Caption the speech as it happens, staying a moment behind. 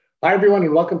Hi, everyone,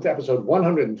 and welcome to episode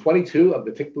 122 of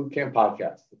the Tick Bootcamp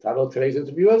podcast. The title of today's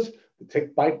interview is The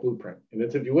Tick Bite Blueprint, an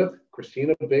interview with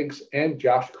Christina Biggs and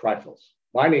Josh Kreifels.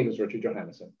 My name is Richard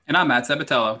Johannesson. And I'm Matt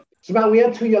Sabatello. So, Matt, we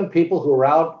had two young people who were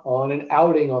out on an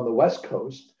outing on the West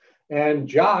Coast, and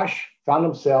Josh found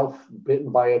himself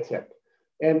bitten by a tick.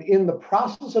 And in the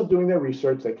process of doing their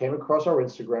research, they came across our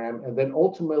Instagram and then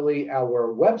ultimately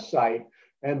our website,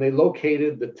 and they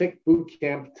located the Tick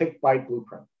Bootcamp Tick Bite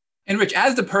Blueprint. And Rich,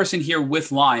 as the person here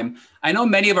with Lyme, I know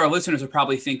many of our listeners are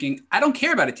probably thinking, I don't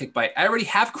care about a tick bite. I already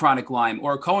have chronic Lyme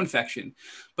or a co-infection.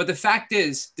 But the fact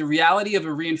is, the reality of a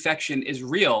reinfection is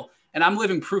real. And I'm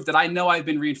living proof that I know I've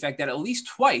been reinfected at least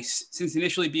twice since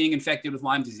initially being infected with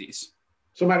Lyme disease.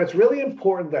 So, Matt, it's really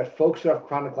important that folks who have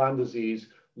chronic Lyme disease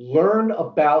learn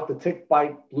about the tick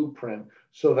bite blueprint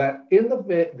so that in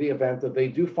the event that they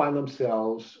do find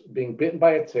themselves being bitten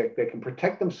by a tick, they can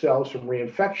protect themselves from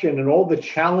reinfection and all the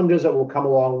challenges that will come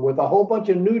along with a whole bunch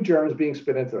of new germs being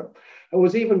spit into them. It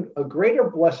was even a greater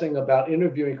blessing about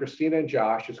interviewing Christina and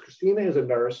Josh, as Christina is a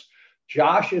nurse,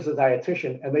 Josh is a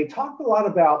dietitian, and they talked a lot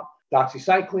about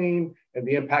doxycycline and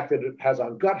the impact that it has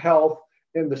on gut health,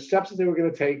 and the steps that they were going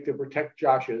to take to protect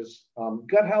Josh's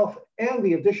gut health and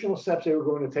the additional steps they were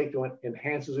going to take to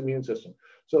enhance his immune system.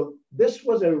 So this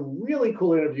was a really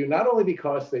cool interview, not only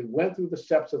because they went through the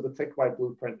steps of the tick bite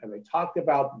blueprint and they talked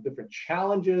about the different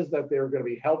challenges that they were going to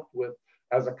be helped with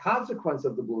as a consequence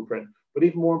of the blueprint, but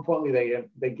even more importantly,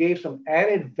 they gave some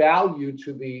added value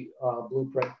to the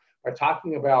blueprint by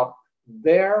talking about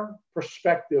their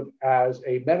perspective as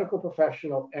a medical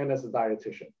professional and as a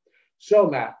dietitian. So,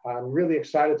 Matt, I'm really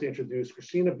excited to introduce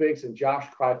Christina Biggs and Josh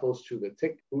Kreifels to the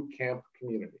Tick Bootcamp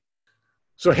community.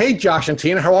 So, hey, Josh and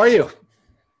Tina, how are you?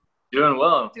 Doing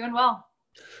well. Doing well.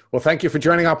 Well, thank you for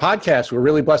joining our podcast. We're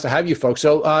really blessed to have you folks.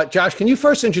 So, Josh, can you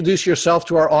first introduce yourself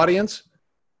to our audience?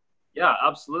 Yeah,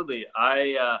 absolutely.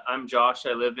 I'm Josh.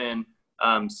 I live in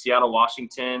Seattle,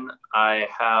 Washington. I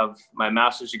have my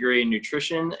master's degree in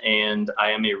nutrition, and I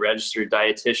am a registered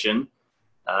dietitian.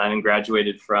 And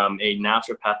graduated from a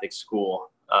naturopathic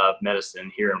school of medicine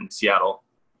here in Seattle.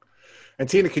 And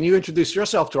Tina, can you introduce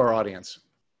yourself to our audience?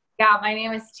 Yeah, my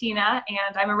name is Tina,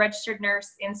 and I'm a registered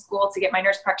nurse in school to get my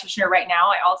nurse practitioner right now.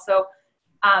 I also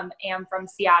am from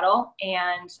Seattle,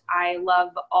 and I love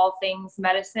all things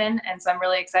medicine, and so I'm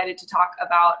really excited to talk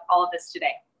about all of this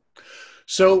today.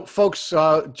 So, folks,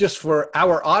 just for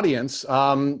our audience,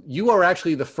 you are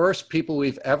actually the first people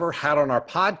we've ever had on our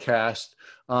podcast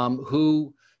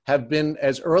who have been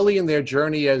as early in their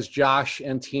journey as Josh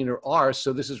and Tina are.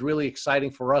 So this is really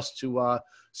exciting for us to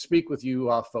speak with you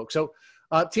folks. So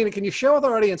Tina, can you share with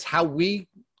our audience how we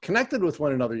connected with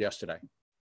one another yesterday?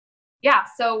 Yeah,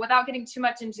 so without getting too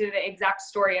much into the exact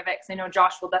story of it, because I know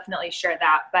Josh will definitely share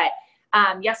that, but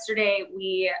yesterday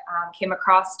we came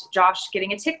across Josh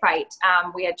getting a tick bite.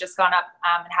 We had just gone up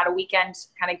and had a weekend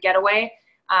kind of getaway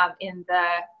in the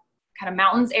kind of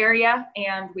mountains area,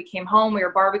 and we came home, we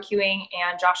were barbecuing,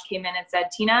 and Josh came in and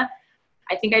said, Tina,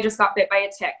 I think I just got bit by a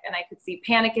tick. And I could see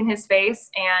panic in his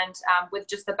face. And with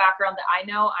just the background that I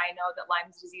know that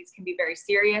Lyme disease can be very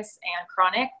serious and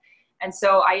chronic. And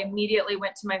so I immediately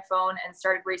went to my phone and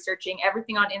started researching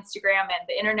everything on Instagram and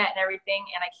the internet and everything.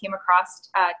 And I came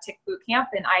across Tick Bootcamp,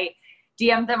 and I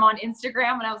DM'd them on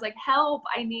Instagram, and I was like, help,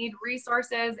 I need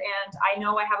resources. And I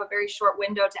know I have a very short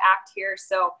window to act here.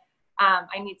 So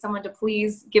I need someone to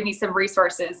please give me some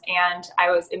resources. And I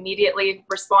was immediately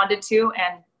responded to,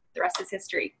 and the rest is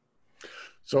history.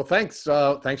 So thanks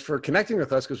for connecting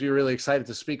with us, because we were really excited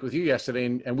to speak with you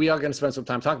yesterday, and we are going to spend some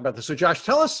time talking about this. So Josh,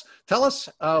 tell us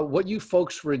what you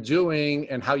folks were doing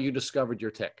and how you discovered your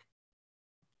tick.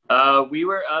 We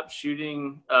were up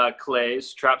shooting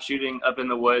clays, trap shooting up in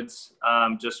the woods,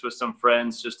 just with some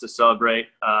friends, just to celebrate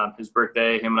his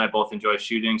birthday. Him and I both enjoy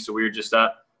shooting, so we were just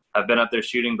up. I've been up there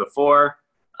shooting before,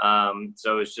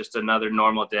 so it's just another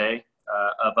normal day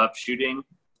of up shooting.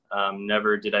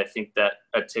 Never did I think that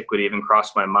a tick would even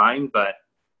cross my mind, but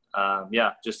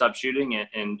yeah, just up shooting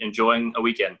and enjoying a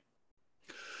weekend.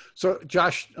 So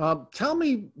Josh, tell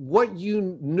me what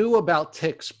you knew about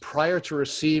ticks prior to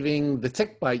receiving the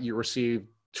tick bite you received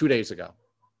 2 days ago.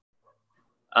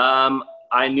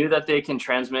 I knew that they can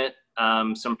transmit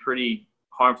some pretty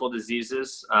harmful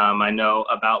diseases. I know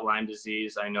about Lyme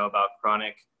disease. I know about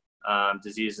chronic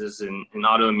diseases and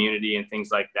autoimmunity and things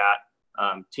like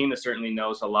that. Tina certainly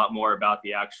knows a lot more about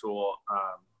the actual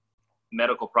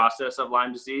medical process of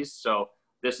Lyme disease. So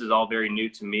this is all very new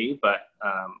to me, but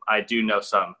I do know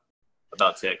some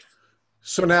about ticks.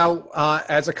 So now,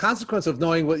 as a consequence of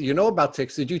knowing what you know about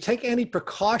ticks, did you take any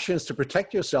precautions to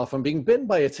protect yourself from being bitten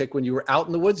by a tick when you were out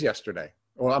in the woods yesterday?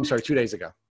 Or I'm sorry, 2 days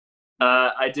ago?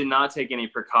 I did not take any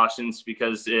precautions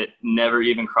because it never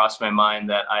even crossed my mind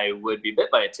that I would be bit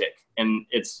by a tick. And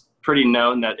it's pretty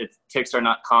known that ticks are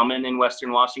not common in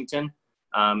Western Washington.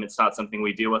 It's not something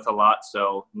we deal with a lot.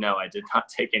 So no, I did not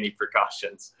take any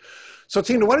precautions. So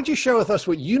Tina, why don't you share with us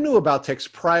what you knew about ticks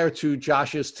prior to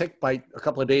Josh's tick bite a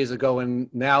couple of days ago, and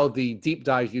now the deep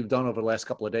dive you've done over the last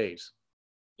couple of days?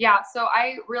 Yeah, so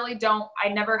I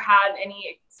never had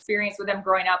any experience with them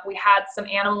growing up. We had some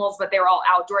animals, but they were all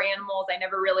outdoor animals. I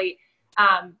never really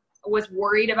was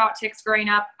worried about ticks growing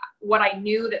up. What I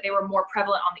knew that they were more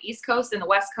prevalent on the East Coast and the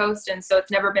West Coast. And so it's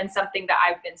never been something that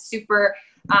I've been super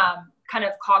kind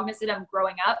of cognizant of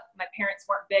growing up. My parents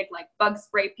weren't big like bug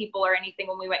spray people or anything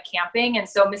when we went camping. And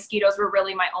so mosquitoes were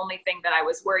really my only thing that I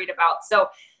was worried about. So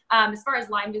as far as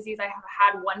Lyme disease, I have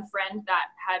had one friend that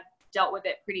had dealt with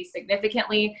it pretty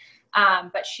significantly,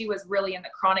 but she was really in the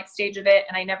chronic stage of it,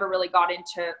 and I never really got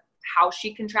into how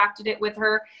she contracted it with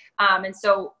her. And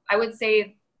so I would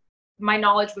say my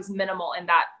knowledge was minimal in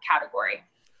that category.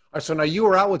 All right, so now you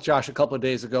were out with Josh a couple of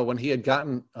days ago when he had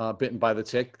gotten bitten by the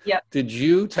tick. Yep. Did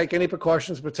you take any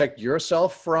precautions to protect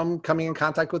yourself from coming in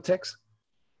contact with ticks?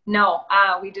 No,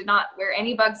 we did not wear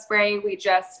any bug spray. We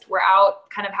just were out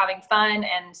kind of having fun.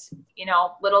 And,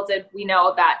 little did we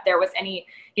know that there was any,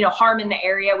 harm in the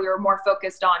area. We were more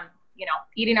focused on,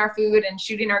 eating our food and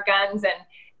shooting our guns.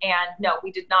 And no,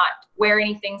 we did not wear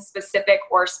anything specific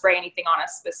or spray anything on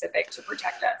us specific to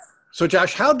protect us. So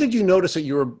Josh, how did you notice that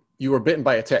you were bitten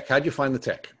by a tick? How'd you find the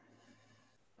tick?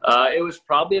 It was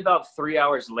probably about 3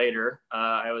 hours later.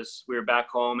 We were back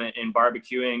home and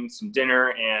barbecuing some dinner,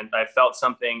 and I felt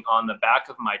something on the back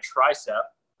of my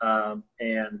tricep,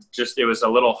 and just it was a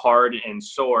little hard and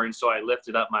sore. And so I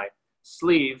lifted up my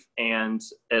sleeve, and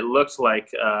it looked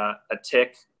like a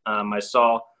tick. I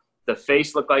saw the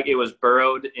face looked like it was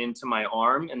burrowed into my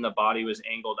arm, and the body was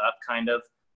angled up kind of.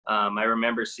 I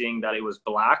remember seeing that it was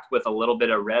black with a little bit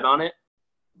of red on it,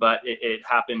 but it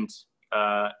happened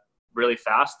really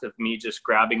fast of me just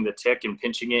grabbing the tick and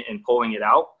pinching it and pulling it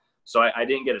out. So I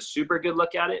didn't get a super good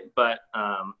look at it, but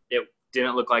it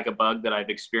didn't look like a bug that I've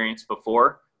experienced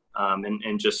before.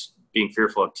 And just being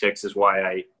fearful of ticks is why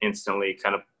I instantly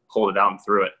kind of pulled it out and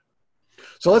threw it.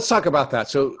 So let's talk about that.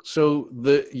 So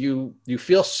you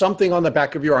feel something on the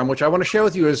back of your arm, which I want to share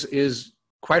with you is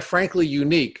quite frankly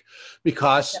unique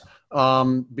because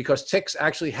ticks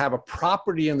actually have a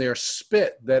property in their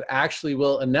spit that actually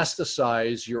will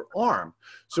anesthetize your arm.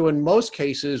 So in most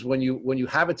cases, when you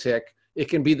have a tick, it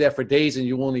can be there for days and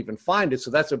you won't even find it.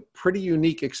 So that's a pretty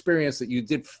unique experience that you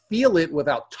did feel it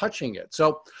without touching it.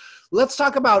 So let's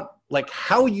talk about like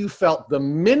how you felt the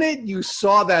minute you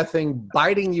saw that thing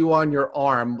biting you on your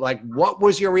arm. Like what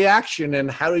was your reaction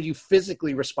and how did you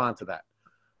physically respond to that?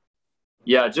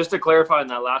 Yeah, just to clarify on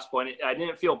that last point, I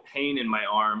didn't feel pain in my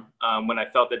arm when I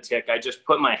felt the tick. I just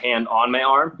put my hand on my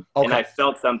arm, and I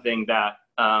felt something that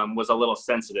was a little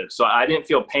sensitive. So I didn't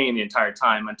feel pain the entire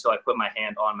time until I put my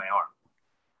hand on my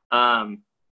arm.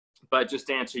 But just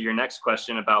to answer your next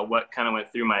question about what kind of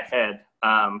went through my head,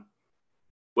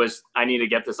 was I need to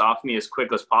get this off me as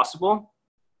quick as possible.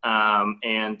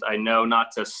 And I know not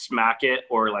to smack it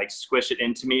or like squish it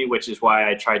into me, which is why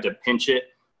I tried to pinch it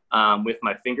with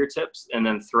my fingertips and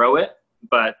then throw it.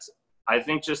 But I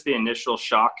think just the initial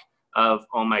shock of,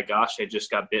 oh my gosh, I just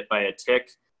got bit by a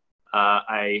tick.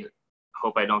 I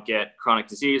hope I don't get chronic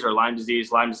disease or Lyme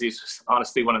disease. Lyme disease was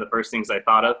honestly one of the first things I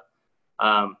thought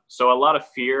of. So a lot of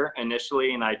fear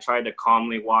initially, and I tried to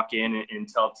calmly walk in and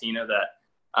tell Tina that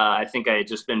I think I had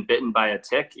just been bitten by a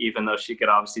tick, even though she could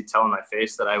obviously tell in my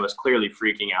face that I was clearly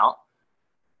freaking out.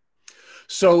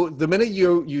 So the minute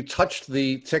you touched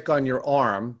the tick on your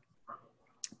arm,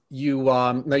 you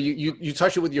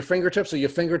touched it with your fingertips, so your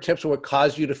fingertips are what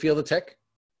caused you to feel the tick?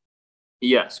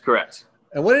 Yes, correct.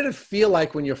 And what did it feel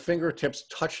like when your fingertips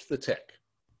touched the tick?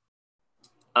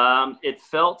 It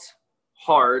felt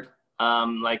hard.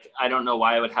 Like, I don't know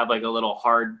why I would have like a little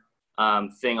hard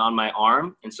thing on my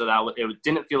arm. And so it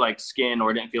didn't feel like skin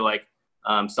or didn't feel like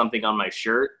something on my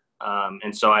shirt.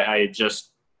 And so I just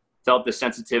felt the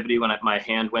sensitivity when my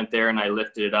hand went there and I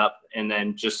lifted it up and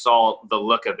then just saw the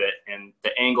look of it and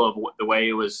the angle of the way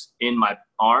it was in my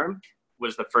arm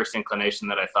was the first inclination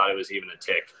that I thought it was even a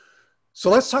tick.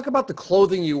 So let's talk about the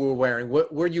clothing you were wearing.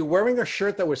 Were you wearing a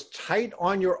shirt that was tight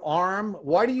on your arm?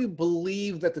 Why do you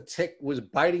believe that the tick was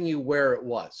biting you where it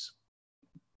was?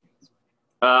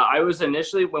 I was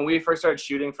initially, when we first started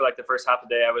shooting for like the first half of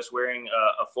the day, I was wearing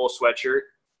a full sweatshirt.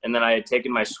 And then I had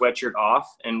taken my sweatshirt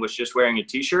off and was just wearing a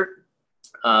t-shirt.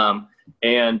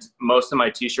 And most of my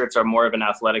t-shirts are more of an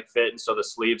athletic fit. And so the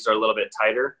sleeves are a little bit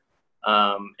tighter.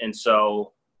 And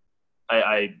so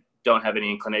I don't have any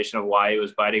inclination of why it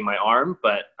was biting my arm,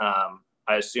 but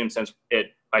I assume since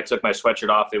I took my sweatshirt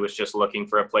off, it was just looking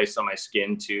for a place on my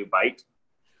skin to bite.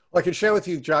 Well, I can share with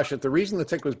you, Josh, that the reason the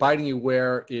tick was biting you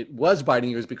where it was biting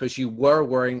you is because you were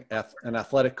wearing an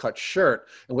athletic cut shirt.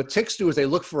 And what ticks do is they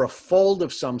look for a fold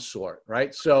of some sort,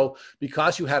 right? So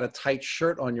because you had a tight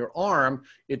shirt on your arm,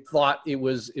 it thought it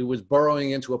was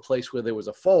burrowing into a place where there was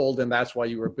a fold, and that's why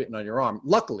you were bitten on your arm,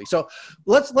 luckily. So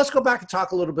let's go back and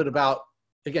talk a little bit about,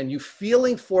 again, you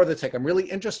feeling for the tick. I'm really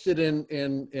interested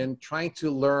in trying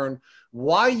to learn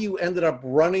why you ended up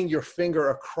running your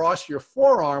finger across your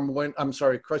forearm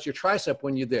across your tricep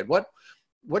when you did. What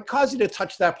caused you to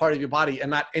touch that part of your body and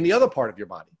not any other part of your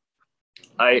body?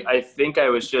 I think I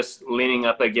was just leaning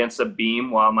up against a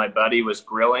beam while my buddy was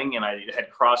grilling, and I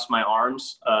had crossed my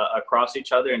arms across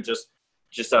each other, and just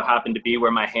so happened to be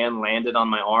where my hand landed on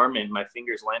my arm and my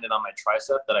fingers landed on my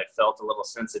tricep that I felt a little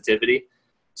sensitivity.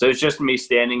 So it's just me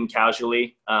standing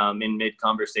casually in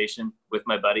mid-conversation with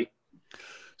my buddy.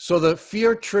 So the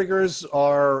fear triggers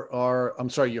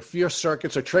your fear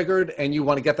circuits are triggered, and you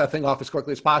want to get that thing off as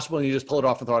quickly as possible, and you just pull it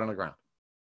off and throw it on the ground.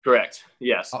 Correct.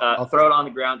 Yes. I'll throw it on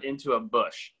the ground into a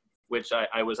bush, which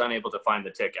I was unable to find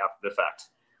the tick after the fact.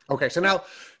 Okay. So now,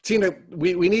 Tina,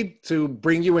 we need to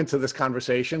bring you into this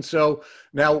conversation. So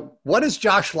now, what is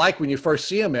Josh like when you first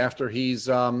see him after he's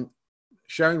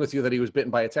sharing with you that he was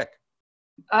bitten by a tick?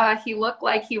 He looked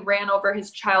like he ran over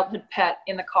his childhood pet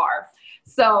in the car.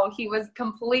 So he was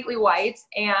completely white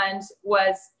and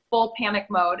was full panic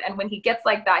mode. And when he gets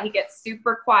like that, he gets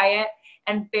super quiet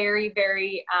and very,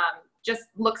 very, just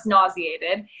looks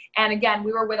nauseated. And again,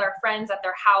 we were with our friends at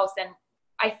their house, and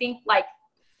I think like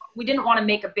we didn't want to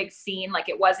make a big scene. Like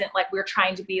it wasn't like we were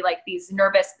trying to be like these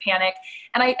nervous panic.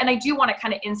 And I do want to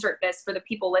kind of insert this for the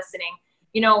people listening.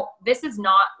 You know, this is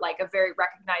not like a very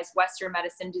recognized Western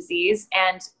medicine disease,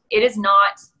 and it is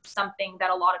not something that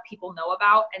a lot of people know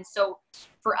about. And so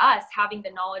for us, having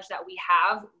the knowledge that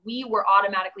we were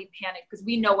automatically panicked because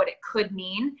we know what it could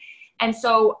mean. And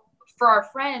so for our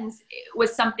friends, it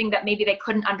was something that maybe they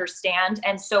couldn't understand.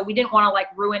 And so we didn't want to like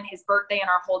ruin his birthday and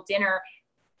our whole dinner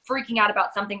freaking out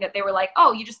about something that they were like,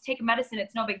 oh, you just take a medicine,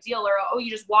 it's no big deal. Or, oh, you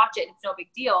just watch it, it's no big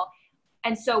deal.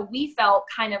 And so we felt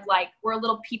kind of like we're a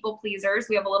little people pleasers.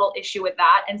 We have a little issue with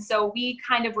that. And so we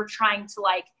kind of were trying to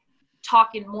like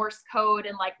talk in Morse code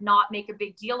and like not make a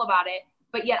big deal about it.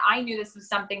 But yet I knew this was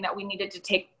something that we needed to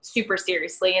take super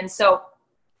seriously. And so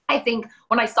I think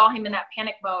when I saw him in that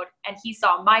panic mode and he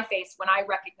saw my face when I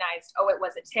recognized, oh, it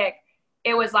was a tick,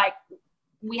 it was like,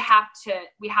 we have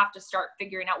to start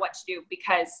figuring out what to do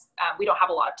because we don't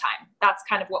have a lot of time. That's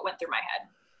kind of what went through my head.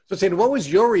 So, Tina, what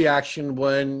was your reaction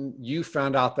when you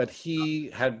found out that he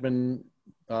had been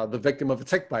the victim of a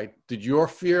tick bite? Did your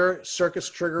fear circuits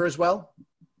trigger as well?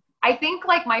 I think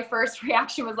like my first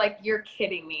reaction was like, you're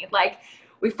kidding me. Like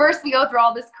we go through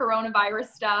all this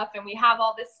coronavirus stuff and we have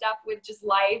all this stuff with just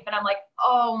life. And I'm like,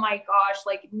 oh my gosh,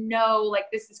 like, no,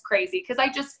 like this is crazy. Cause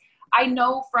I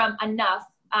know from enough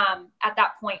at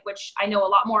that point, which I know a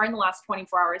lot more in the last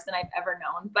 24 hours than I've ever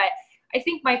known. But I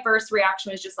think my first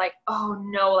reaction was just like, oh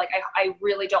no, like I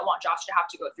really don't want Josh to have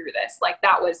to go through this. Like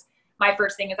that was my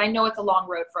first thing is I know it's a long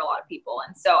road for a lot of people.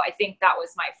 And so I think that was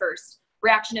my first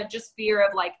reaction of just fear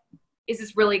of like, is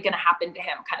this really going to happen to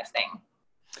him kind of thing.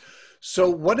 So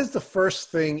what is the first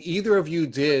thing either of you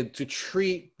did to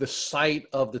treat the site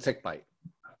of the tick bite?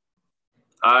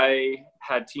 I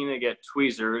had Tina get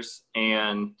tweezers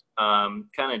and kind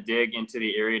of dig into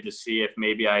the area to see if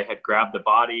maybe I had grabbed the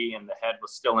body and the head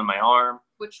was still in my arm.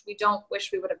 Which we don't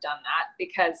wish we would have done that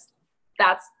because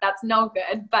that's no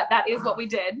good, but that is what we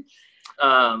did.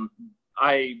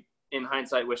 I, in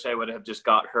hindsight, wish I would have just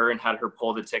got her and had her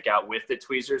pull the tick out with the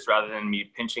tweezers rather than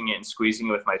me pinching it and squeezing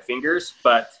it with my fingers.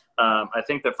 But I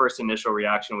think the first initial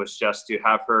reaction was just to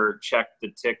have her check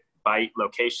the tick bite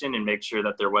location and make sure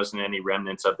that there wasn't any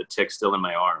remnants of the tick still in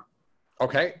my arm.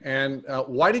 Okay. And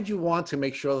why did you want to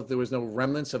make sure that there was no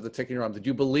remnants of the tick in your arm? Did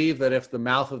you believe that if the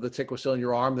mouth of the tick was still in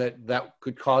your arm, that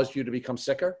could cause you to become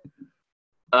sicker?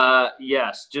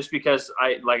 Yes, just because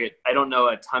I don't know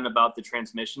a ton about the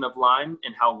transmission of Lyme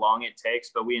and how long it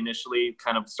takes, but we initially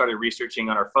kind of started researching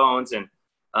on our phones and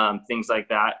things like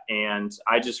that. And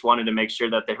I just wanted to make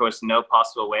sure that there was no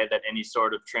possible way that any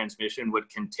sort of transmission would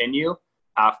continue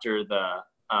after the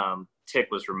tick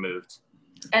was removed.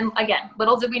 And again,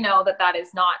 little did we know that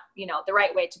is not, the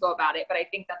right way to go about it. But I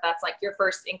think that's like your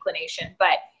first inclination.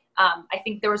 But I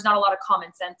think there was not a lot of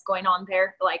common sense going on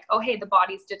there. Like, oh, hey, the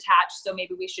body's detached, so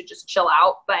maybe we should just chill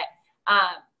out. But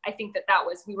I think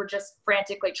we were just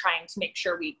frantically trying to make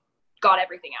sure we got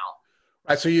everything out.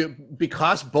 Right. So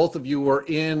because both of you were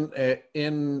in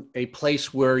a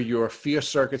place where your fear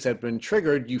circuits had been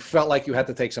triggered, you felt like you had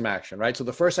to take some action, right? So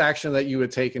the first action that you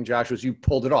had taken, Josh, was you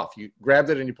pulled it off. You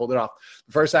grabbed it and you pulled it off.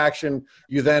 The first action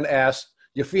you then asked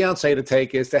your fiance to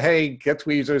take is to, hey, get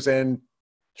tweezers and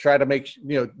try to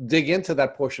dig into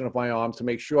that portion of my arm to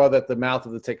make sure that the mouth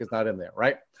of the tick is not in there,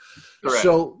 right? Correct.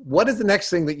 So what is the next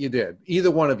thing that you did?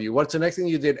 Either one of you, what's the next thing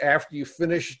you did after you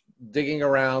finished digging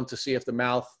around to see if the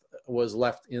mouth was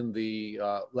left in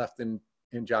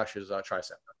Josh's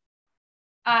tricep?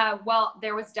 Well,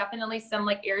 there was definitely some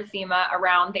like erythema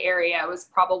around the area. It was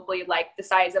probably like the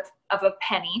size of a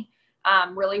penny,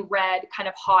 really red, kind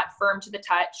of hot, firm to the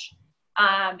touch.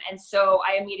 And so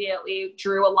I immediately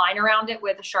drew a line around it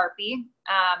with a Sharpie,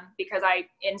 because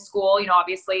in school,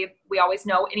 obviously we always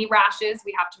know any rashes,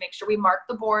 we have to make sure we mark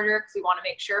the border because we want to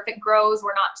make sure if it grows,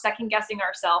 we're not second guessing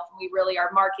ourselves and we really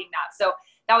are marking that. So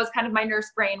that was kind of my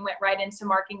nurse brain went right into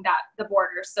marking the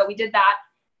border. So we did that.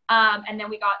 And then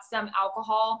we got some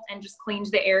alcohol and just cleaned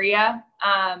the area.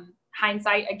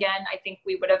 Hindsight, again, I think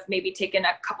we would have maybe taken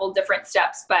a couple different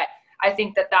steps, but I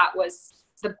think that was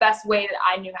the best way that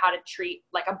I knew how to treat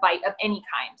like a bite of any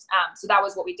kind. So that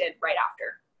was what we did right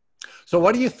after. So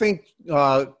what do you think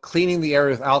cleaning the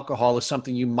area with alcohol is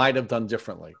something you might have done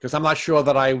differently? Because I'm not sure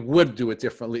that I would do it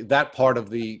differently. That part of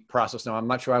the process now, I'm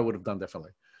not sure I would have done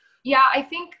differently. Yeah, I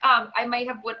think I might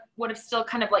have would have still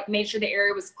kind of like made sure the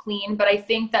area was clean. But I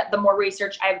think that the more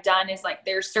research I've done is like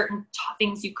there's certain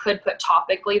things you could put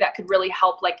topically that could really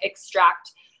help like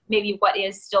extract maybe what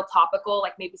is still topical,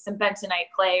 like maybe some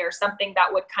bentonite clay or something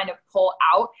that would kind of pull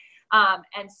out.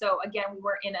 And so again, we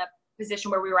were in a position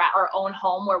where we were at our own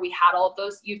home where we had all of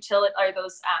those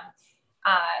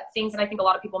things. And I think a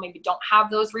lot of people maybe don't have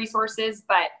those resources,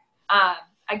 but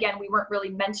again, we weren't really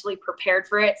mentally prepared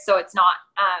for it. So it's not,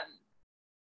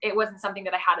 it wasn't something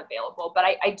that I had available, but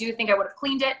I do think I would have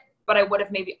cleaned it, but I would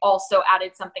have maybe also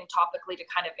added something topically to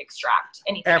kind of extract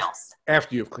anything else.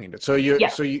 After you've cleaned it. So you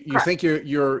think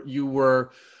you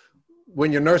were,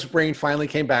 when your nurse brain finally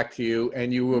came back to you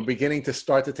and you were beginning to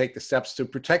start to take the steps to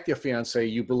protect your fiance,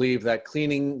 you believe that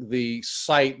cleaning the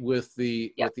site with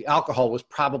the alcohol was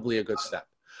probably a good step.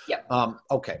 Yep.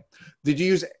 Okay. Did you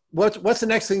use, what's the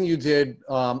next thing you did,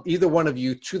 either one of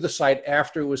you, to the site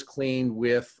after it was cleaned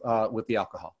with the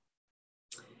alcohol?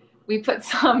 We put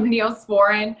some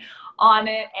Neosporin on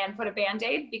it and put a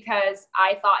Band-Aid because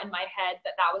I thought in my head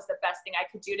that was the best thing I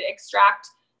could do to extract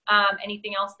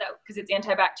anything else because it's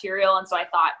antibacterial. And so I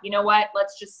thought, you know what,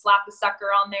 let's just slap the sucker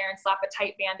on there and slap a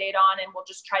tight Band-Aid on, and we'll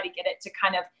just try to get it to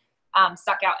kind of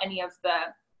suck out any of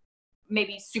the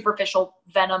maybe superficial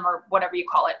venom or whatever you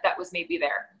call it that was maybe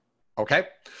there. Okay.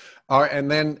 All right. And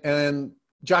then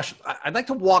Josh, I'd like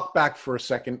to walk back for a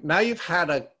second. Now you've had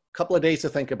a couple of days to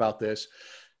think about this.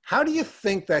 How do you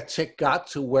think that tick got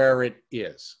to where it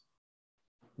is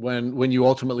when you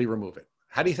ultimately remove it?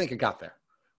 How do you think it got there?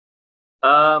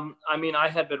 I mean, I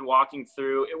had been walking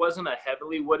through, it wasn't a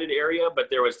heavily wooded area, but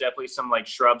there was definitely some like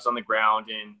shrubs on the ground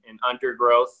and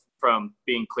undergrowth from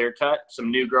being clear cut,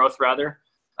 some new growth rather.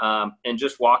 And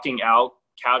just walking out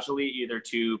casually either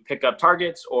to pick up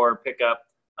targets or pick up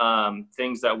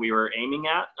things that we were aiming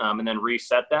at and then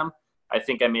reset them. I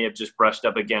think I may have just brushed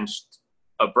up against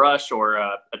a brush or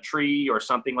a tree or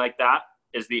something like that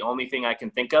is the only thing I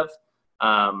can think of.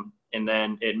 And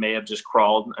then it may have just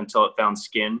crawled until it found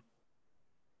skin.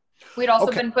 We'd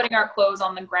also been putting our clothes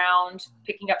on the ground,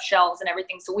 picking up shells and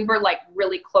everything. So we were like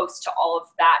really close to all of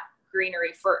that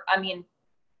greenery for,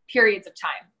 periods of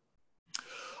time.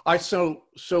 All right, so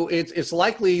it's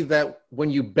likely that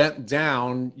when you bent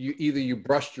down, you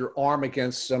brushed your arm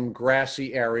against some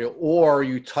grassy area, or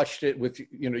you touched it with,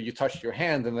 you touched your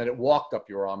hand and then it walked up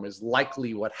your arm is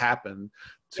likely what happened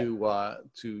to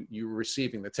you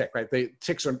receiving the tick, right?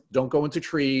 Ticks don't go into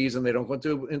trees and they don't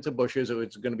go into bushes. So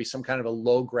it's going to be some kind of a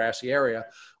low grassy area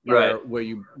where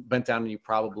you bent down and you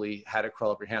probably had it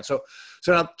crawl up your hand. So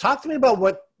now talk to me about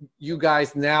what you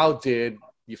guys now did.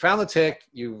 You found the tick,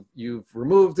 you've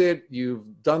removed it,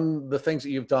 you've done the things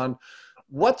that you've done.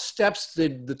 What steps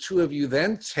did the two of you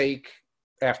then take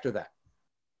after that?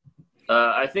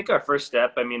 I think our first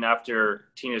step,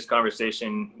 after Tina's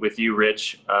conversation with you,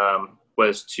 Rich,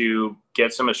 was to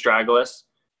get some astragalus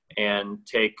and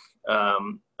take a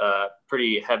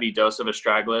pretty heavy dose of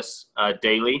astragalus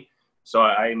daily. So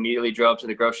I immediately drove to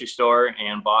the grocery store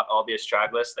and bought all the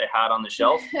astragalus they had on the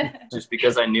shelf just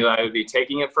because I knew I would be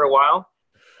taking it for a while.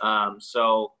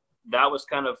 So that was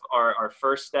kind of our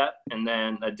first step. And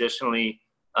then additionally,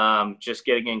 just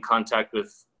getting in contact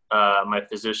with my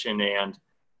physician and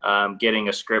getting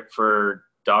a script for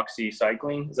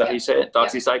doxycycline. Is that how you say it?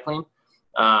 Doxycycline.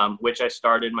 which I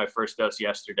started my first dose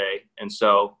yesterday. And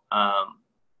so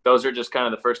those are just kind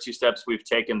of the first 2 steps we've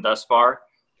taken thus far.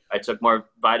 I took more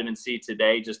vitamin C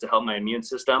today just to help my immune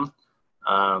system.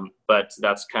 But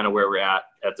that's kind of where we're at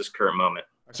this current moment.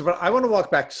 So, but I want to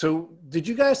walk back. So did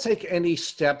you guys take any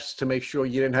steps to make sure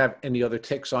you didn't have any other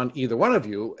ticks on either one of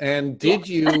you? And did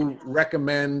you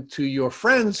recommend to your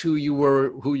friends who you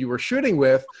were shooting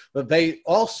with that they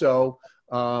also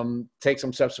take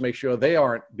some steps to make sure they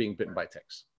aren't being bitten by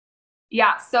ticks?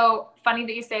 Yeah, so funny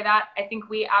that you say that. I think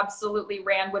we absolutely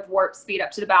ran with warp speed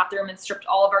up to the bathroom and stripped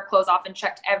all of our clothes off and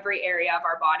checked every area of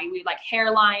our body. We like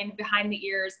hairline, behind the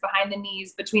ears, behind the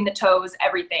knees, between the toes,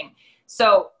 everything.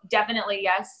 So definitely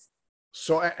yes.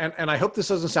 So, and I hope this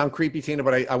doesn't sound creepy, Tina,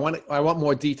 but I want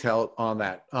more detail on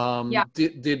that. Yeah.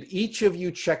 Did each of you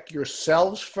check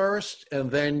yourselves first and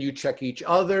then you check each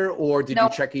other, or did you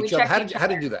check each other? How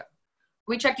did you do that?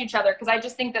 We checked each other because I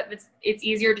just think that it's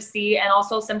easier to see. And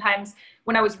also sometimes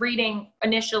when I was reading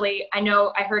initially,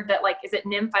 I heard that like, is it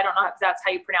nymph? I don't know if that's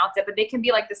how you pronounce it, but they can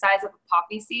be like the size of a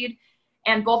poppy seed.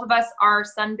 And both of us are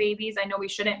sun babies. I know we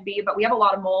shouldn't be, but we have a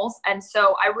lot of moles. And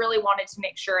so I really wanted to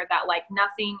make sure that like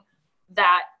nothing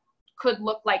that could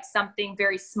look like something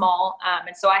very small.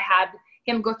 And so I had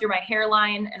him go through my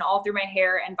hairline and all through my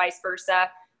hair and vice versa.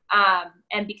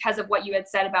 And because of what you had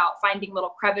said about finding little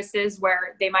crevices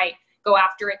where they might go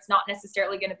after, it's not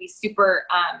necessarily going to be super,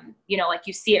 like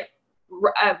you see it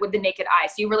with the naked eye.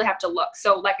 So you really have to look.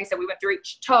 So like I said, we went through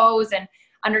each toes and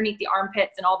underneath the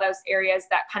armpits and all those areas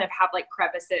that kind of have like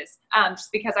crevices,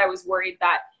 just because I was worried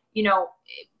that,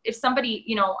 if somebody,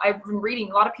 I've been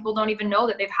reading, a lot of people don't even know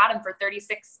that they've had them for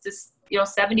 36 to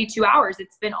 72 hours.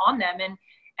 It's been on them.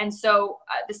 And so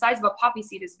the size of a poppy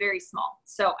seed is very small.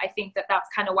 So I think that that's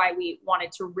kind of why we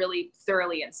wanted to really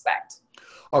thoroughly inspect.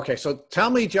 Okay. So tell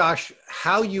me, Josh,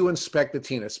 how you inspected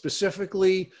Tina.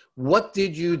 Specifically, what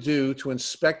did you do to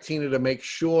inspect Tina to make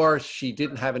sure she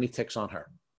didn't have any ticks on her?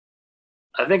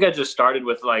 I think I just started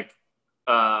with like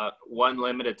one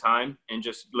limb at a time and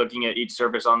just looking at each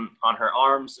surface on her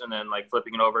arms and then like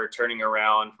flipping it over, turning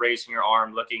around, raising her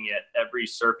arm, looking at every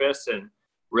surface and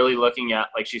really looking at,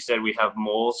 like she said, we have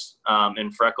moles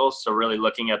and freckles. So really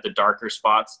looking at the darker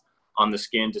spots on the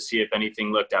skin to see if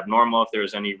anything looked abnormal, if there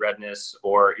was any redness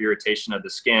or irritation of the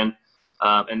skin.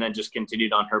 And then just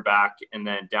continued on her back and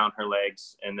then down her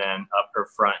legs and then up her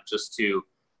front just to,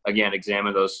 again,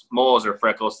 examine those moles or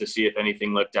freckles to see if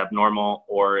anything looked abnormal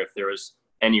or if there was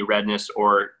any redness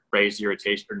or raised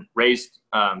irritation or raised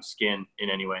skin in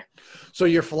any way. So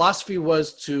your philosophy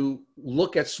was to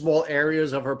look at small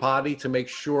areas of her body to make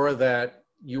sure that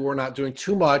you were not doing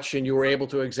too much and you were able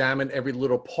to examine every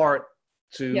little part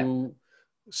to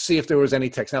see if there was any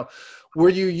ticks. Now, were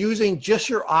you using just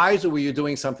your eyes or were you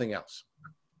doing something else?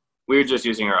 We were just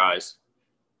using our eyes.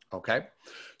 Okay.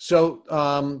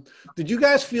 So did you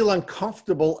guys feel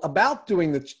uncomfortable about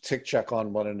doing the tick check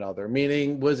on one another?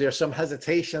 Meaning, was there some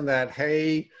hesitation that,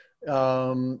 hey,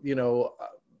 I don't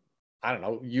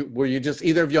know, were you just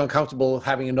either of you uncomfortable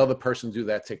having another person do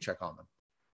that tick check on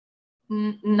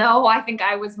them? No, I think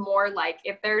I was more like,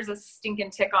 if there's a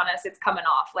stinking tick on us, it's coming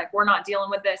off. Like, we're not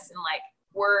dealing with this and like,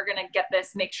 we're going to get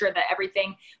this, make sure that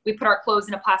everything, we put our clothes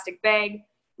in a plastic bag.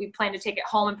 We plan to take it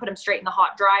home and put them straight in the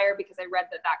hot dryer because I read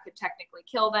that could technically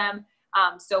kill them.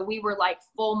 So we were like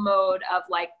full mode of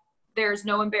like, there's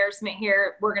no embarrassment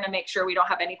here. We're going to make sure we don't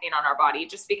have anything on our body,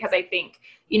 just because I think,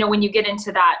 when you get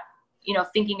into that,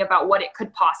 thinking about what it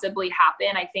could possibly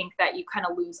happen, I think that you kind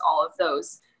of lose all of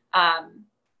those,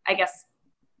 I guess,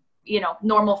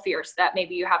 normal fears that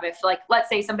maybe you have if like, let's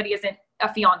say somebody isn't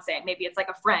a fiance, maybe it's like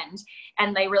a friend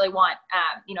and they really want,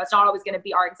 it's not always going to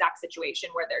be our exact situation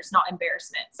where there's not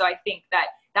embarrassment. So I think that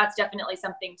that's definitely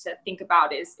something to think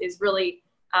about is really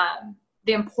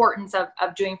the importance of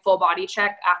doing full body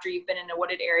check after you've been in a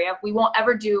wooded area. We won't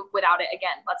ever do without it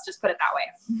again. Let's just put it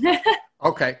that way.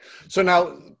 Okay. So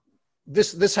now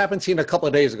this happened to you a couple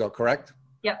of days ago, correct?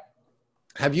 Yep.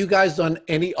 Have you guys done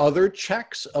any other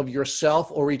checks of yourself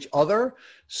or each other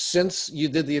since you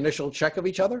did the initial check of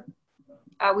each other?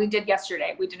 We did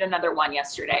yesterday. We did another one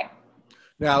yesterday.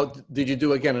 Now, did you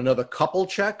do again another couple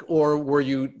check or were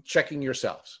you checking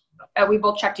yourselves? We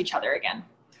both checked each other again.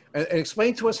 And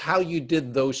explain to us how you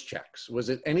did those checks. Was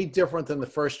it any different than the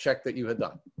first check that you had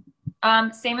done?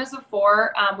 Same as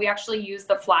before. We actually used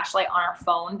the flashlight on our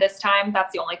phone this time.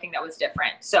 That's the only thing that was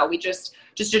different. So we just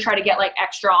to try to get like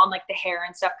extra on like the hair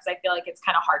and stuff, because I feel like it's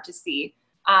kind of hard to see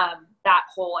that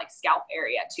whole like scalp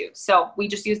area too. So we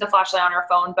just used the flashlight on our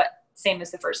phone, but same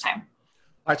as the first time.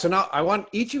 All right. So now I want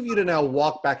each of you to now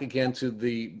walk back again to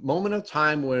the moment of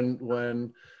time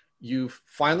when you've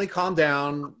finally calmed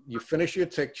down, you finish your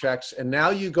tick checks, and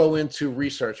now you go into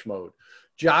research mode.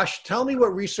 Josh, tell me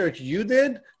what research you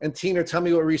did, and Tina, tell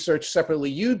me what research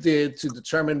separately you did to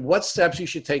determine what steps you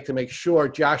should take to make sure,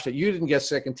 Josh, that you didn't get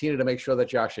sick, and Tina, to make sure that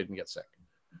Josh didn't get sick.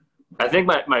 I think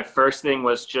my first thing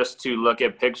was just to look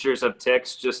at pictures of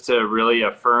ticks, just to really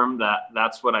affirm that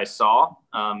that's what I saw,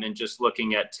 and just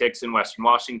looking at ticks in Western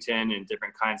Washington and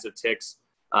different kinds of ticks.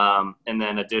 And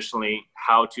then additionally,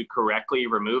 how to correctly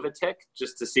remove a tick,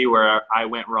 just to see where I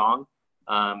went wrong,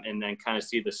 and then kind of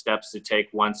see the steps to take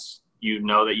once you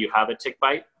know that you have a tick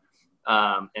bite.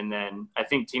 And then I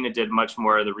think Tina did much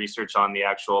more of the research on the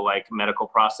actual like medical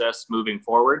process moving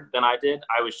forward than I did.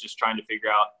 I was just trying to figure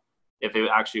out if it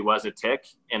actually was a tick,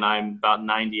 and I'm about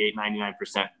 98,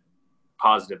 99%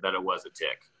 positive that it was a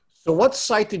tick. So what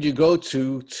site did you go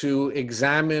to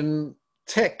examine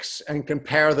ticks and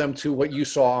compare them to what you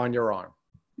saw on your arm?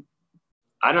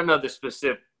 I don't know the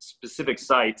specific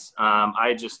sites.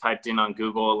 I just typed in on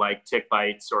Google like tick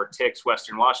bites or ticks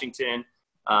Western Washington,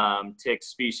 tick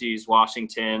species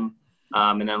Washington,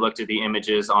 and then looked at the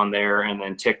images on there, and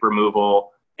then tick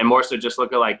removal, and more so just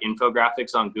look at like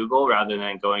infographics on Google rather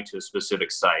than going to a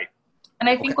specific site. And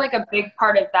I think like a big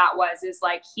part of that is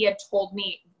like he had told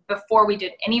me before we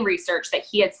did any research that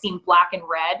he had seen black and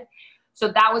red. So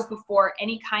that was before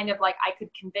any kind of like I could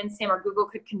convince him or Google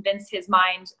could convince his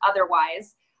mind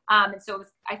otherwise. And so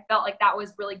I felt like that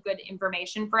was really good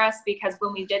information for us, because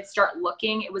when we did start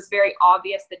looking, it was very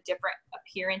obvious the different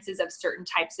appearances of certain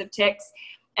types of ticks.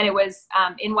 And it was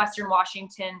in Western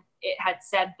Washington, it had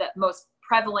said that most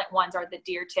prevalent ones are the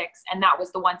deer ticks. And that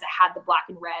was the ones that had the black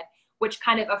and red, which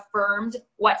kind of affirmed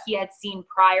what he had seen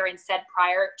prior and said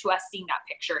prior to us seeing that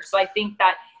picture. So I think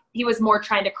that he was more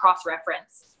trying to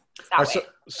cross-reference that way.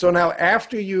 So now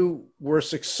after you were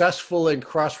successful in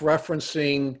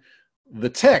cross-referencing the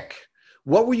tick,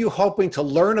 what were you hoping to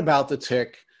learn about the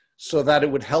tick so that it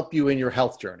would help you in your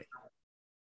health journey?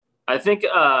 I think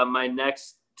my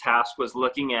next task was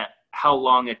looking at how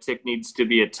long a tick needs to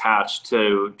be attached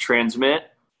to transmit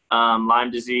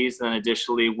Lyme disease. And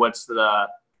additionally, what's the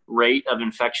rate of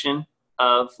infection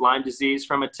of Lyme disease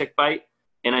from a tick bite?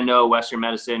 And I know Western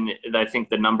medicine, I think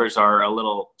the numbers are a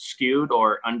little skewed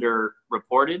or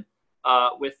underreported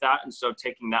with that. And so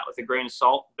taking that with a grain of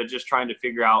salt, but just trying to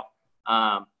figure out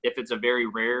if it's a very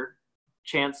rare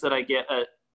chance that I get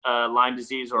a Lyme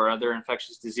disease or other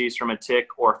infectious disease from a tick,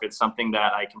 or if it's something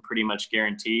that I can pretty much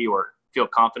guarantee or feel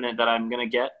confident that I'm going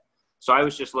to get. So I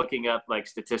was just looking up like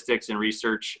statistics and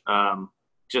research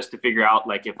just to figure out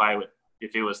like if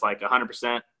it was like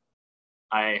 100%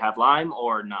 I have Lyme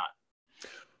or not.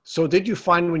 So did you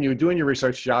find when you were doing your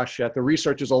research, Josh, that the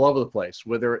research is all over the place,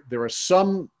 where there are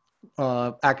some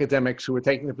academics who are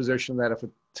taking the position that if a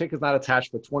tick is not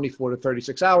attached for 24 to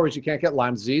 36 hours, you can't get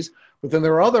Lyme disease. But then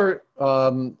there are other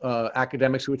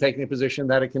academics who are taking the position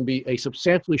that it can be a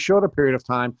substantially shorter period of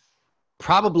time,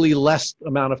 probably less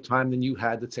amount of time than you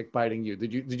had the tick biting you.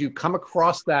 Did you come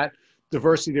across that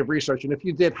diversity of research? And if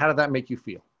you did, how did that make you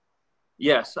feel?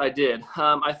 Yes, I did.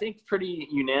 I think pretty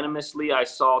unanimously, I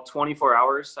saw 24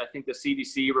 hours. I think the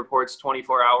CDC reports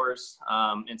 24 hours.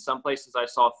 In some places, I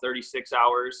saw 36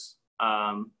 hours.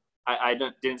 I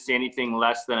didn't see anything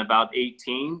less than about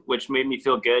 18, which made me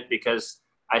feel good, because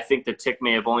I think the tick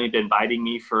may have only been biting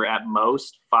me for at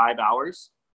most 5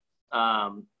 hours.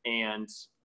 And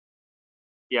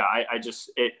yeah,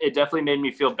 it definitely made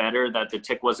me feel better that the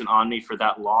tick wasn't on me for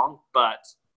that long, but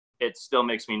it still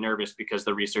makes me nervous because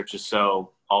the research is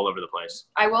so all over the place.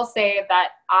 I will say that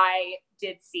I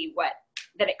did see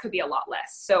that it could be a lot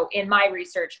less. So in my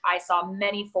research, I saw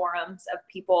many forums of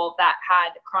people that had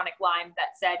chronic Lyme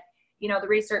that said, you know, the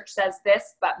research says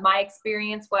this, but my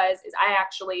experience is I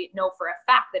actually know for a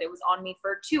fact that it was on me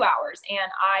for 2 hours,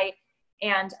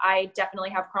 and I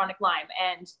definitely have chronic Lyme,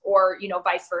 or, you know,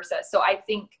 vice versa. So I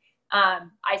think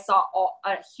I saw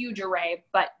a huge array,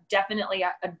 but definitely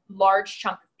a large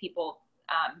chunk of people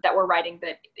that were writing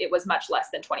that it was much less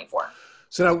than 24.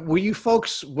 So now, were you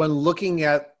folks, when looking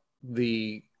at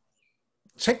the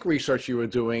tick research you were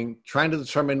doing, trying to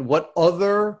determine what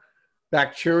other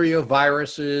bacteria,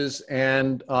 viruses,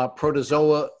 and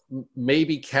protozoa may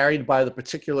be carried by the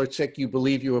particular tick you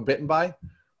believe you were bitten by?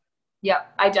 Yeah,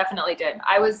 I definitely did.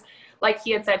 I was, like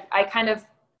he had said,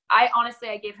 I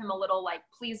honestly gave him a little like,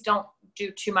 please don't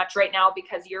do too much right now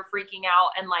because you're freaking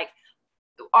out. And like,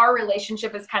 our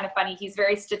relationship is kind of funny. He's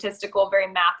very statistical, very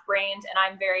math brained. And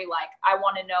I'm very like, I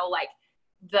want to know like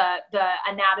the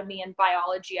anatomy and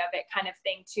biology of it kind of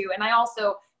thing too. And I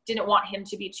also didn't want him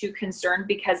to be too concerned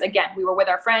because again, we were with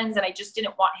our friends and I just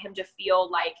didn't want him to feel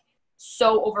like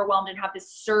so overwhelmed and have this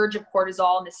surge of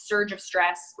cortisol and this surge of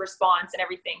stress response and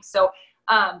everything. So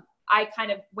I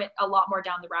kind of went a lot more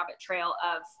down the rabbit trail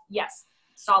of, yes,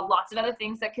 saw lots of other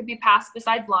things that could be passed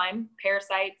besides Lyme,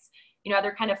 parasites,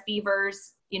 other kind of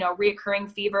fevers,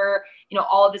 reoccurring fever,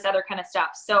 all of this other kind of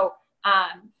stuff. So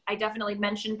I definitely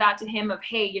mentioned that to him of,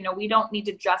 hey, we don't need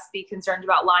to just be concerned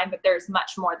about Lyme, but there's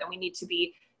much more than we need to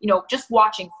be, just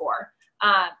watching for.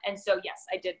 And so, yes,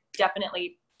 I did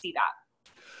definitely see that.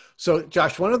 So,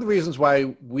 Josh, one of the reasons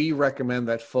why we recommend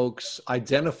that folks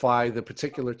identify the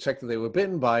particular tick that they were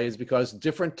bitten by is because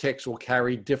different ticks will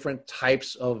carry different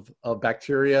types of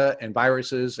bacteria and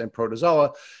viruses and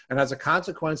protozoa. And as a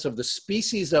consequence of the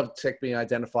species of tick being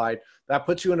identified, that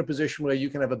puts you in a position where you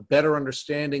can have a better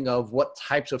understanding of what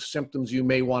types of symptoms you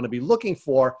may want to be looking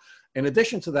for. In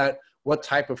addition to that, what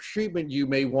type of treatment you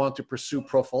may want to pursue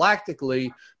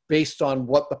prophylactically based on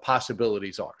what the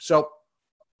possibilities are. So,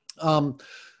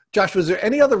 Josh, was there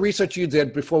any other research you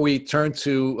did before we turn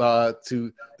to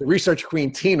the research queen,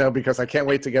 Tina, because I can't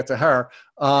wait to get to her,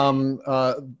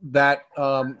 that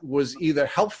was either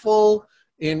helpful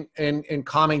in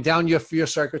calming down your fear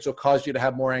circuits or caused you to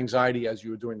have more anxiety as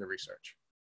you were doing the research?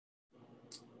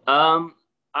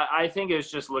 I think it was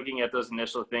just looking at those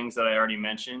initial things that I already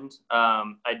mentioned.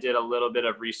 I did a little bit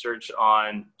of research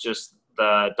on just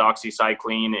the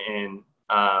doxycycline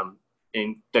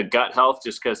in the gut health,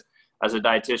 just because as a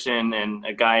dietitian and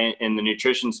a guy in the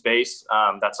nutrition space,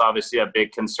 that's obviously a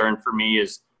big concern for me,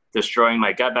 is destroying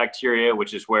my gut bacteria,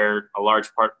 which is where a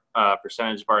large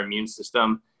percentage of our immune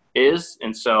system is.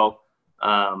 And so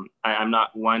I'm not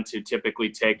one to typically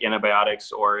take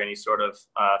antibiotics or any sort of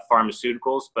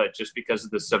pharmaceuticals, but just because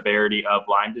of the severity of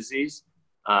Lyme disease,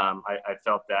 I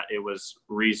felt that it was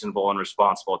reasonable and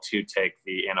responsible to take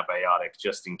the antibiotic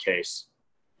just in case.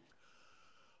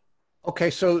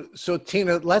 Okay, so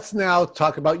Tina, let's now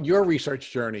talk about your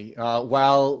research journey.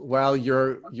 While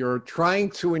you're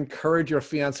trying to encourage your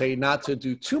fiance not to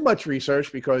do too much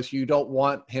research because you don't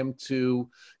want him to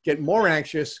get more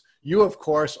anxious, you of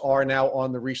course are now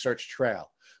on the research trail.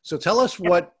 So tell us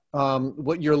what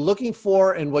you're looking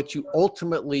for and what you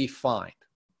ultimately find.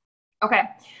 Okay,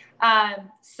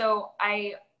 so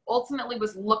I ultimately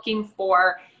was looking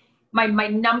for. My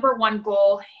number one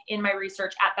goal in my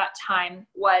research at that time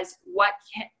was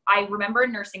I remember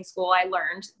in nursing school, I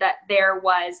learned that there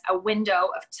was a window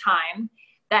of time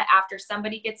that after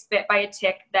somebody gets bit by a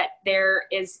tick, that there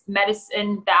is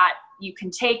medicine that you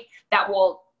can take that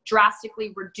will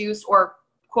drastically reduce or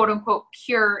quote unquote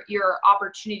cure your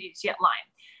opportunity to get Lyme.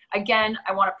 Again,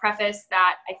 I want to preface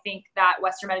that I think that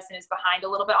Western medicine is behind a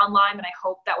little bit on Lyme, and I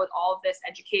hope that with all of this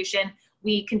education,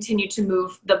 we continue to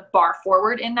move the bar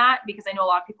forward in that, because I know a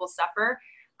lot of people suffer.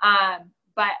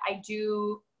 But I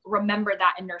do remember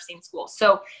that in nursing school.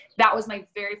 So that was my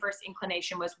very first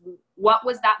inclination, was what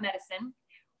was that medicine?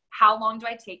 How long do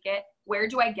I take it? Where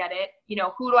do I get it?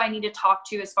 Who do I need to talk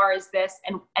to as far as this,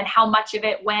 and how much of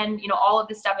it, when, all of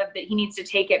the stuff that he needs to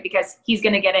take it because he's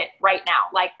going to get it right now.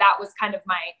 Like, that was kind of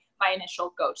my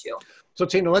initial go-to. So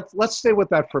Tina, let's stay with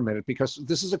that for a minute, because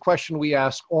this is a question we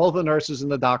ask all the nurses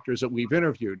and the doctors that we've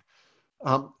interviewed.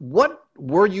 What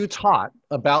were you taught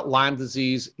about Lyme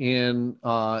disease in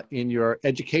your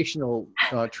educational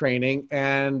training,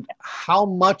 and how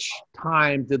much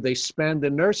time did they spend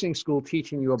in nursing school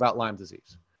teaching you about Lyme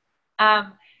disease?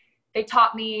 They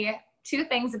taught me two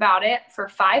things about it for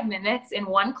 5 minutes in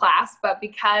one class, but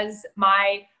because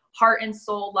my heart and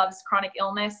soul loves chronic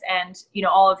illness and,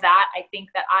 all of that, I think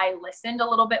that I listened a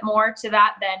little bit more to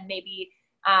that than maybe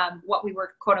what we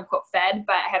were quote unquote fed.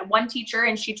 But I had one teacher,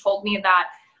 and she told me that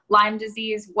Lyme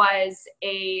disease was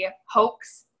a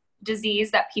hoax disease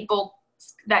that people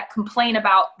that complain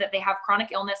about that they have chronic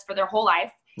illness for their whole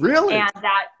life. Really? And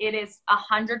that it is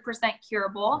 100%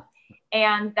 curable,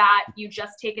 and that you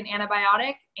just take an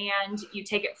antibiotic and you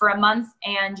take it for a month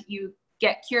and you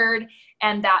get cured,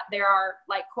 and that there are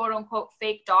like quote unquote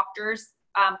fake doctors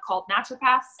called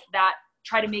naturopaths that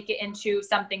try to make it into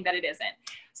something that it isn't.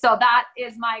 So that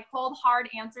is my cold, hard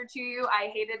answer to you.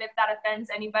 I hate it if that offends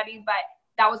anybody, but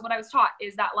that was what I was taught,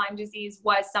 is that Lyme disease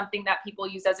was something that people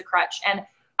use as a crutch. And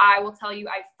I will tell you,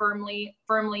 I firmly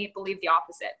believe the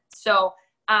opposite. So,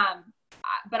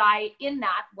 but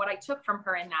what I took from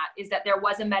her in that is that there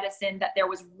was a medicine that there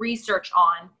was research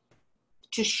on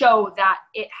to show that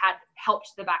it had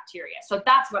helped the bacteria. So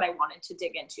that's what I wanted to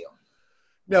dig into.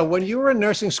 Now, when you were in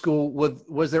nursing school,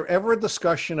 was there ever a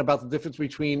discussion about the difference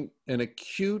between an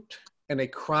acute and a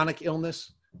chronic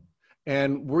illness?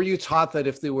 And were you taught that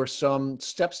if there were some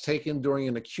steps taken during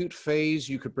an acute phase,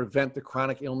 you could prevent the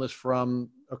chronic illness from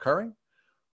occurring?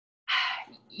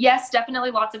 Yes,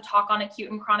 definitely lots of talk on acute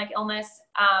and chronic illness.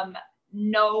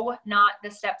 No, not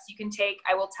the steps you can take.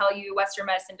 I will tell you, Western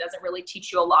medicine doesn't really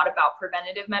teach you a lot about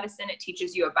preventative medicine. It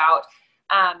teaches you about,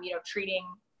 treating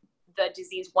the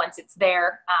disease once it's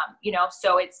there.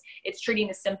 So it's treating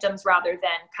the symptoms rather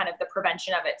than kind of the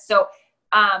prevention of it. So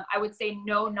I would say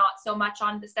no, not so much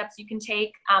on the steps you can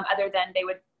take, other than they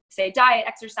would say diet,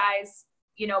 exercise,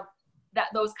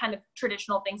 those kind of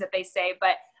traditional things that they say.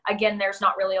 But again, there's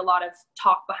not really a lot of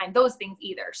talk behind those things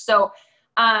either. So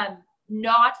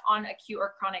not on acute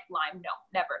or chronic Lyme. No,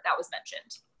 never. That was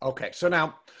mentioned. Okay. So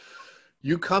now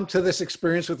you come to this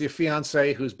experience with your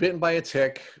fiance who's bitten by a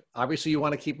tick. Obviously you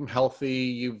want to keep him healthy.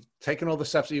 You've taken all the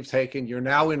steps that you've taken. You're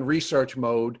now in research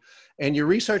mode, and you're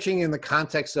researching in the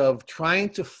context of trying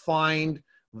to find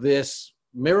this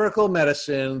miracle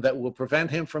medicine that will prevent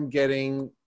him from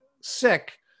getting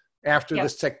sick after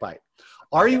this tick bite.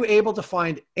 Are you able to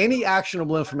find any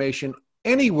actionable information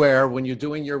anywhere when you're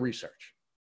doing your research?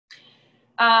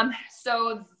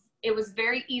 So it was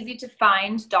very easy to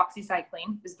find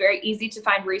doxycycline. It was very easy to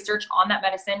find research on that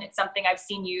medicine. It's something I've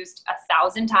seen used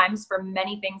 1,000 times for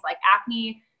many things like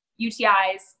acne,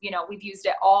 UTIs. We've used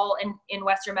it all in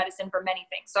Western medicine for many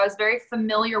things. So I was very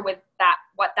familiar with that,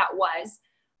 what that was.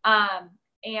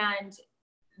 And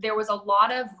there was a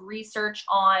lot of research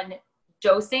on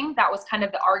dosing. That was kind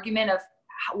of the argument of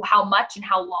how much and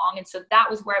how long. And so that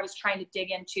was where I was trying to dig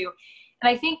into. And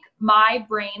I think my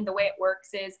brain, the way it works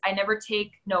is I never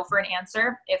take no for an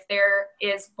answer. If there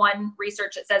is one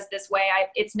research that says this way,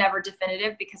 it's never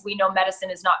definitive, because we know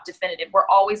medicine is not definitive. We're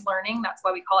always learning. That's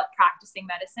why we call it practicing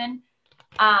medicine.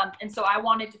 And so I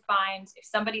wanted to find, if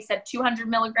somebody said 200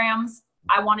 milligrams,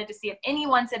 I wanted to see if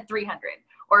anyone said 300,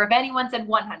 or if anyone said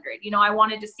 100. I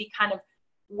wanted to see kind of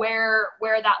where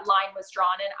that line was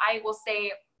drawn. And I will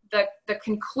say the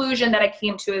conclusion that I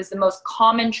came to is the most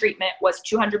common treatment was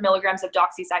 200 milligrams of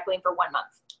doxycycline for 1 month.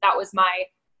 That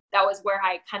was where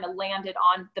I kind of landed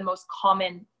on the most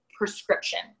common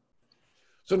prescription.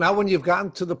 So now when you've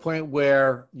gotten to the point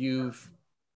where you've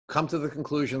come to the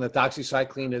conclusion that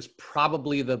doxycycline is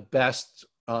probably the best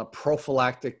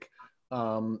prophylactic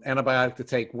antibiotic to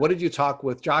take, what did you talk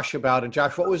with Josh about? And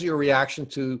Josh, what was your reaction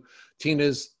to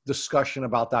Tina's discussion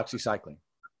about doxycycline?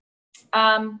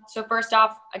 So first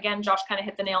off, again, Josh kind of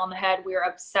hit the nail on the head. We are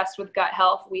obsessed with gut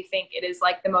health. We think it is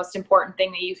like the most important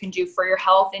thing that you can do for your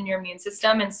health and your immune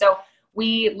system. And so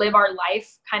we live our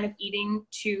life kind of eating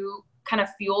to kind of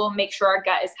fuel and make sure our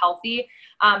gut is healthy.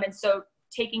 And so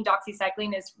taking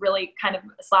doxycycline is really kind of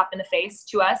a slap in the face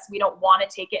to us. We don't want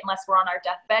to take it unless we're on our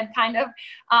deathbed kind of.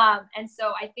 And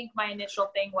so I think my initial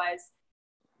thing was,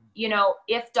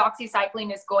 if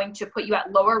doxycycline is going to put you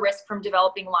at lower risk from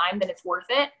developing Lyme, then it's worth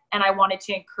it. And I wanted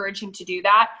to encourage him to do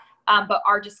that. But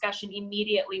our discussion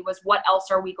immediately was, what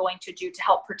else are we going to do to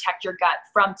help protect your gut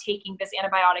from taking this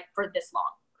antibiotic for this long?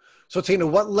 So Tina,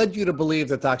 what led you to believe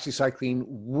that doxycycline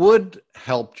would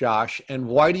help Josh? And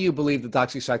why do you believe that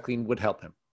doxycycline would help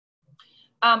him?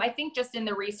 I think just in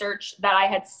the research that I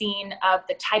had seen of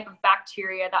the type of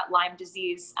bacteria that Lyme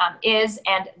disease is,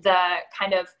 and the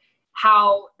kind of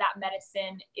how that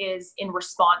medicine is in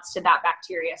response to that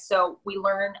bacteria. So we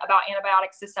learn about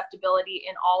antibiotic susceptibility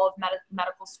in all of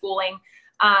medical schooling.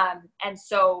 And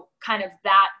so kind of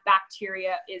that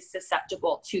bacteria is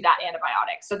susceptible to that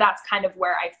antibiotic. So that's kind of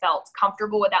where I felt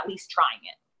comfortable with at least trying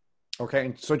it.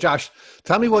 Okay. So Josh,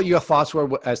 tell me what your thoughts were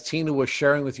as Tina was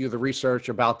sharing with you the research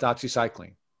about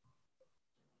doxycycline.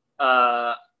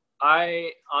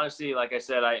 I honestly, like I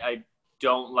said, I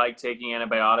don't like taking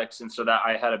antibiotics, and so that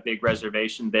I had a big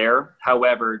reservation there.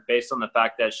 However, based on the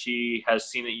fact that she has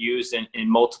seen it used in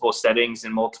multiple settings,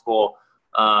 in multiple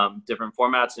different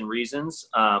formats and reasons,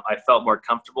 I felt more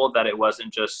comfortable that it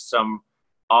wasn't just some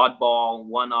oddball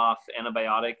one-off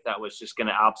antibiotic that was just going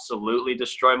to absolutely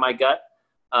destroy my gut.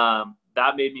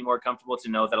 That made me more comfortable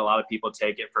to know that a lot of people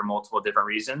take it for multiple different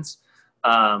reasons.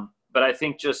 But I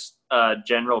think just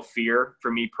general fear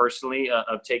for me personally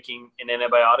of taking an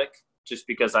antibiotic, just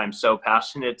because I'm so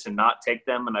passionate to not take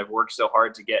them, and I've worked so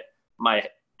hard to get my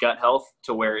gut health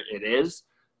to where it is,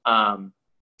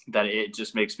 that it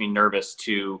just makes me nervous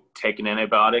to take an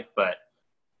antibiotic. But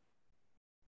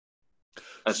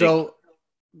so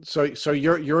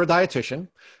you're a dietitian,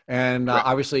 and right.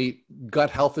 Obviously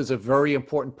gut health is a very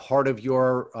important part of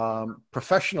your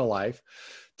professional life.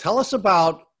 Tell us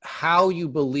about how you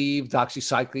believe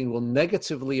doxycycline will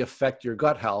negatively affect your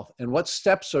gut health, and what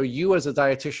steps are you as a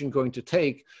dietitian going to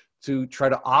take to try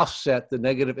to offset the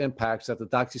negative impacts that the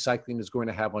doxycycline is going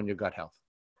to have on your gut health?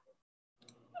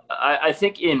 I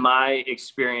think in my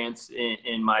experience,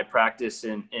 in my practice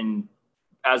in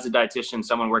as a dietitian,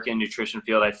 someone working in the nutrition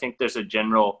field, I think there's a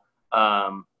general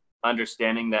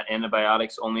understanding that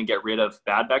antibiotics only get rid of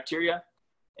bad bacteria,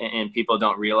 and people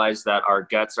don't realize that our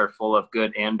guts are full of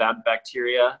good and bad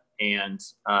bacteria. And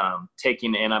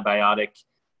taking an antibiotic,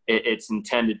 it's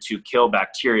intended to kill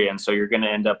bacteria, and so you're going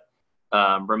to end up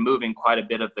removing quite a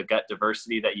bit of the gut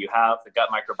diversity that you have, the gut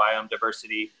microbiome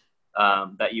diversity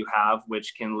that you have,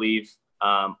 which can leave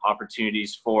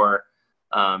opportunities for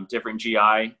different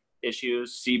GI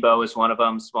issues. SIBO is one of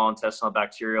them, small intestinal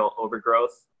bacterial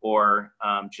overgrowth, or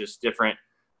just different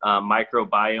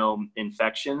microbiome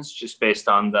infections, just based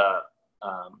on the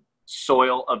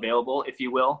soil available, if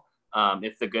you will.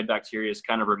 If the good bacteria is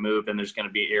kind of removed, then there's going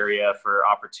to be area for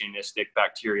opportunistic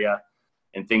bacteria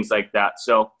and things like that.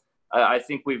 So I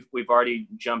think we've already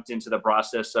jumped into the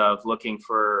process of looking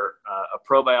for a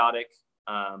probiotic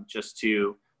just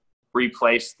to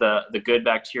replace the good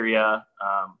bacteria.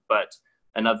 But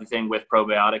another thing with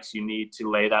probiotics, you need to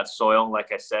lay that soil,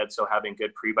 like I said. So having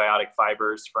good prebiotic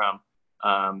fibers from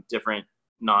different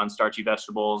non-starchy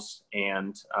vegetables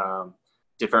and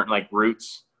different like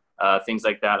roots, things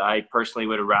like that. I personally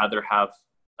would rather have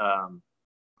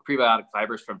prebiotic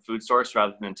fibers from food source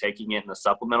rather than taking it in a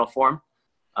supplemental form.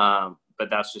 But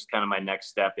that's just kind of my next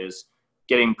step, is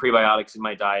getting prebiotics in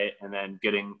my diet and then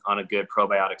getting on a good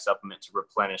probiotic supplement to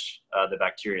replenish the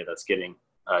bacteria that's getting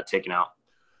taken out.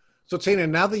 So Tina,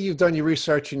 now that you've done your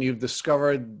research and you've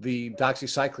discovered the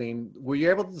doxycycline, were you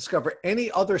able to discover any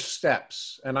other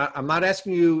steps? And I'm not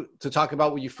asking you to talk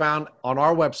about what you found on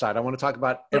our website. I want to talk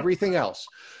about everything else.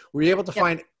 Were you able to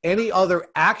find any other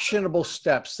actionable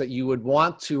steps that you would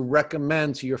want to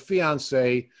recommend to your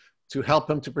fiance to help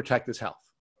him to protect his health?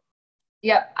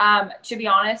 Yep. To be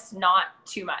honest, not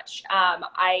too much.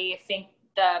 I think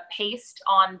the paste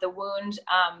on the wound,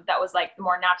 that was like the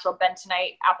more natural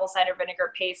bentonite apple cider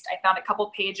vinegar paste. I found a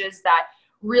couple pages that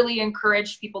really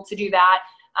encouraged people to do that.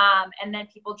 And then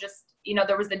people just,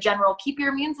 there was the general keep your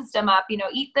immune system up,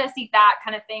 eat this, eat that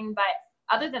kind of thing. But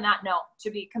other than that, no, to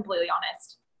be completely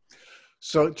honest.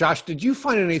 So Josh, did you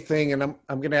find anything, and I'm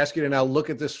going to ask you to now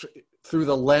look at this through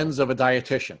the lens of a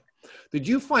dietitian. Did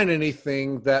you find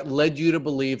anything that led you to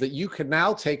believe that you could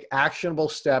now take actionable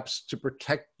steps to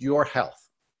protect your health?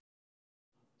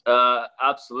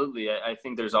 Absolutely. I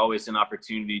think there's always an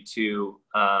opportunity to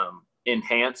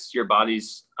enhance your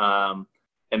body's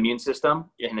immune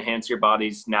system, enhance your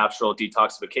body's natural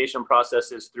detoxification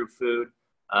processes through food,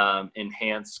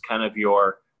 enhance kind of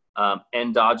your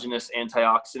endogenous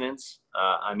antioxidants.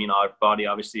 Our body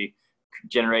obviously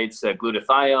generates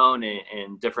glutathione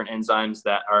and different enzymes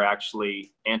that are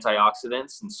actually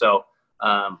antioxidants. And so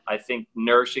I think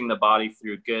nourishing the body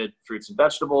through good fruits and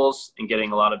vegetables and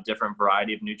getting a lot of different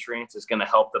variety of nutrients is going to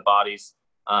help the body's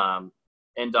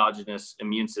endogenous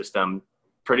immune system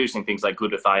producing things like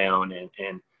glutathione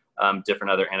and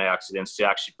different other antioxidants to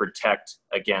actually protect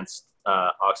against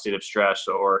oxidative stress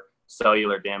or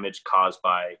cellular damage caused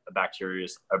by a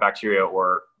bacteria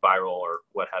or viral or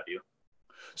what have you.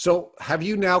 So have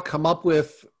you now come up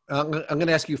with, I'm going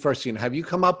to ask you first, Tina, have you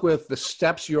come up with the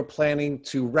steps you're planning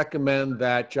to recommend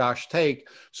that Josh take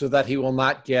so that he will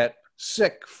not get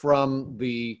sick from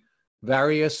the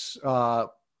various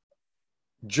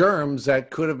germs that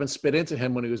could have been spit into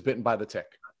him when he was bitten by the tick?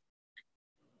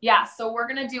 Yeah, so we're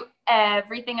going to do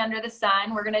everything under the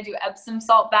sun. We're going to do Epsom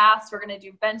salt baths. We're going to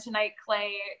do bentonite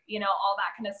clay, all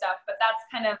that kind of stuff. But that's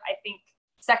kind of, I think,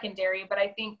 secondary. But I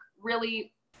think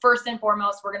really, first and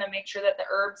foremost, we're going to make sure that the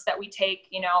herbs that we take,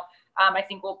 I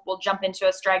think we'll jump into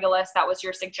astragalus. That was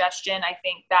your suggestion. I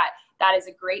think that is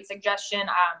a great suggestion.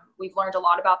 We've learned a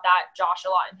lot about that, Josh, a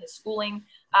lot in his schooling,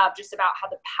 just about how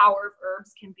the power of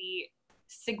herbs can be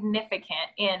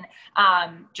significant in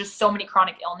just so many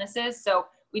chronic illnesses. So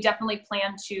we definitely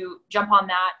plan to jump on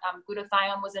that.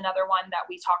 Glutathione was another one that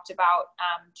we talked about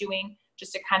doing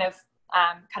just to kind of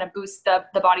boost the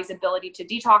body's ability to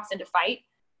detox and to fight.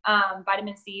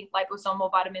 Vitamin C, liposomal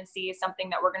vitamin C is something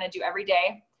that we're going to do every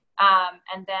day.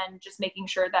 And then just making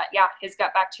sure that, his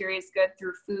gut bacteria is good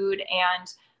through food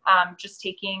and just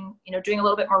taking, doing a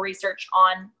little bit more research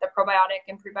on the probiotic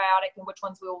and prebiotic and which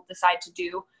ones we will decide to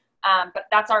do. But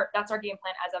that's our game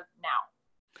plan as of now.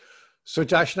 So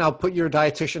Josh, now put your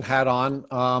dietitian hat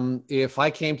on. If I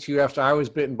came to you after I was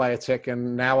bitten by a tick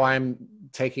and now I'm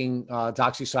taking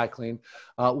doxycycline,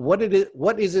 what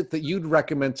is it that you'd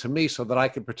recommend to me so that I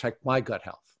could protect my gut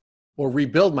health or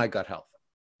rebuild my gut health?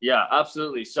 Yeah,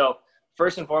 absolutely. So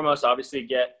first and foremost, obviously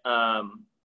get a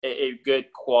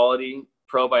good quality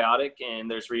probiotic. And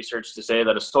there's research to say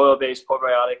that a soil-based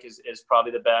probiotic is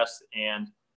probably the best. And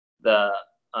the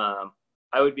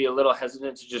I would be a little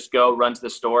hesitant to just go run to the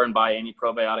store and buy any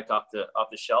probiotic off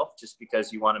the shelf, just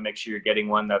because you want to make sure you're getting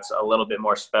one that's a little bit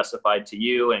more specified to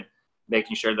you, and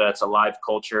making sure that it's a live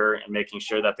culture, and making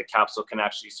sure that the capsule can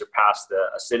actually surpass the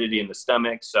acidity in the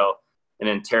stomach. So an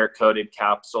enteric coated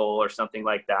capsule or something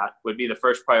like that would be the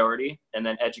first priority. And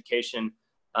then education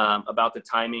about the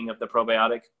timing of the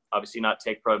probiotic. Obviously not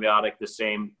take probiotic the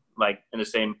same, like in the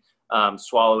same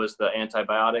swallow as the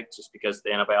antibiotic, just because the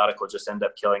antibiotic will just end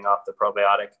up killing off the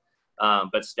probiotic,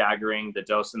 but staggering the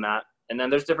dose in that. And then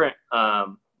there's different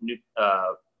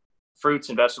fruits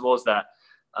and vegetables that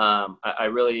I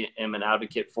really am an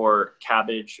advocate for: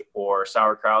 cabbage or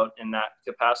sauerkraut in that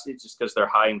capacity, just because they're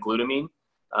high in glutamine.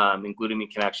 And glutamine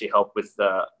can actually help with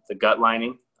the gut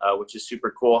lining, which is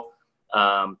super cool.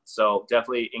 So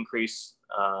definitely increase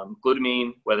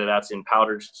glutamine, whether that's in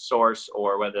powdered source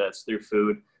or whether that's through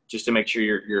food, just to make sure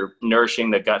you're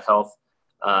nourishing the gut health.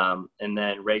 And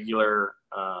then regular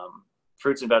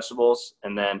fruits and vegetables,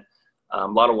 and then a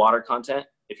lot of water content.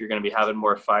 If you're going to be having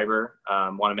more fiber,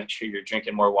 want to make sure you're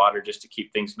drinking more water just to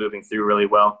keep things moving through really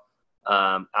well.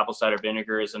 Apple cider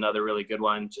vinegar is another really good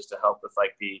one, just to help with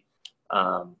like the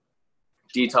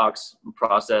detox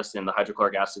process and the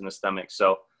hydrochloric acid in the stomach.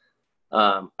 So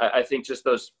I think just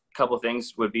those couple of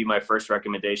things would be my first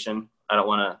recommendation. I don't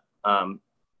want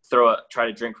to try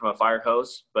to drink from a fire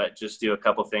hose, but just do a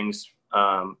couple things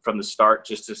from the start,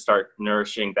 just to start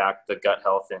nourishing back the gut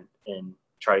health and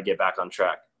try to get back on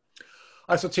track.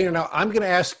 All right, so Tina, now I'm going to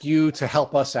ask you to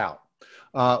help us out.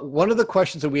 One of the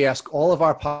questions that we ask all of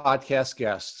our podcast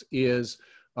guests is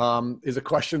a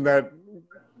question that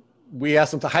we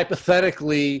ask them to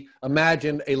hypothetically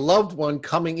imagine a loved one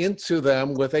coming into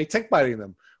them with a tick biting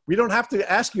them. We don't have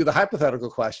to ask you the hypothetical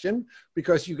question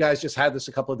because you guys just had this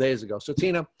a couple of days ago. So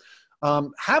Tina,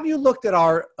 have you looked at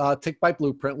our tick bite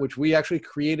blueprint, which we actually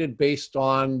created based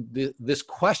on this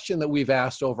question that we've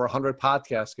asked over 100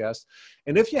 podcast guests?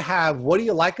 And if you have, what do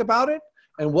you like about it?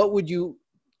 And what would you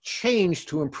change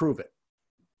to improve it?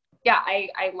 Yeah,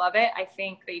 I love it. I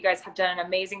think that you guys have done an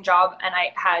amazing job, and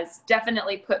it has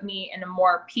definitely put me in a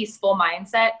more peaceful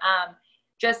mindset.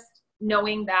 Just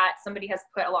knowing that somebody has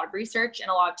put a lot of research and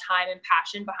a lot of time and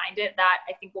passion behind it, that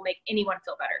I think will make anyone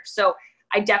feel better. So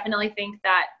I definitely think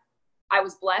that I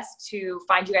was blessed to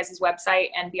find you guys' website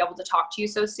and be able to talk to you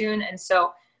so soon. And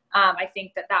so I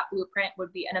think that blueprint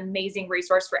would be an amazing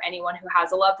resource for anyone who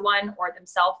has a loved one or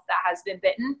themselves that has been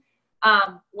bitten.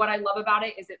 What I love about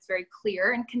it is it's very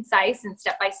clear and concise and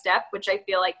step-by-step, which I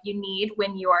feel like you need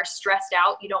when you are stressed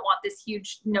out. You don't want this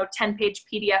huge, 10-page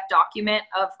PDF document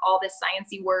of all this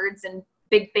sciencey words and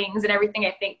big things and everything.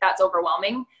 I think that's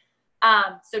overwhelming.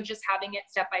 So just having it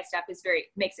step-by-step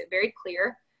makes it very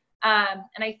clear.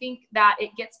 And I think that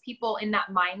it gets people in that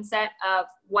mindset of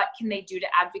what can they do to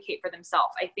advocate for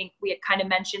themselves. I think we had kind of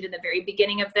mentioned in the very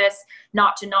beginning of this,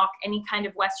 not to knock any kind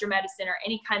of Western medicine or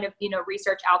any kind of,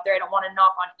 research out there. I don't want to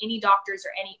knock on any doctors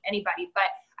or anybody, but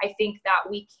I think that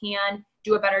we can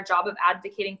do a better job of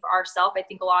advocating for ourselves. I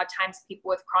think a lot of times people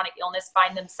with chronic illness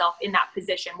find themselves in that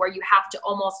position where you have to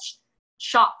almost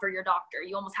shop for your doctor.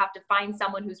 You almost have to find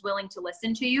someone who's willing to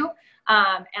listen to you.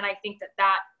 And I think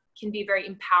that can be very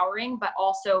empowering, but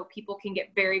also people can get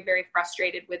very, very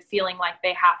frustrated with feeling like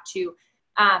they have to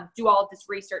do all of this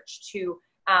research to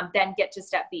then get to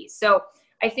step B. So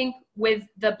I think with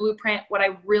the blueprint, what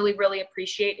I really, really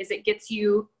appreciate is it gets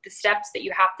you the steps that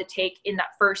you have to take in that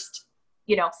first,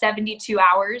 72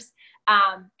 hours.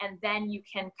 And then you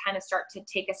can kind of start to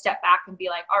take a step back and be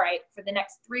like, all right, for the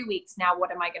next 3 weeks, now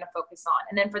what am I going to focus on?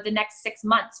 And then for the next 6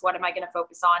 months, what am I going to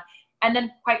focus on? And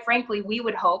then quite frankly, we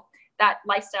would hope that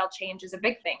lifestyle change is a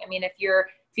big thing. I mean, if you're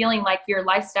feeling like your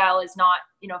lifestyle is not,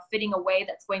 fitting a way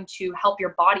that's going to help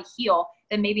your body heal,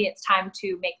 then maybe it's time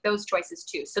to make those choices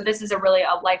too. So this is a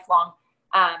lifelong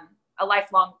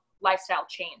lifestyle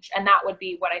change. And that would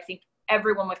be what I think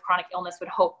everyone with chronic illness would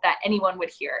hope that anyone would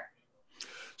hear.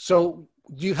 So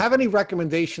do you have any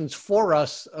recommendations for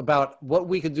us about what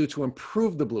we could do to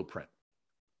improve the blueprint?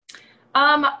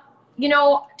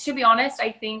 To be honest,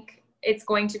 I think it's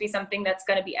going to be something that's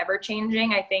going to be ever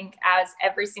changing. I think as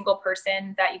every single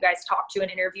person that you guys talk to and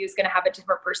interview is going to have a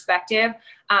different perspective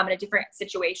and a different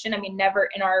situation. I mean, never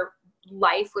in our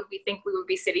life would we think we would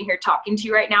be sitting here talking to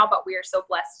you right now, but we are so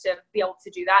blessed to be able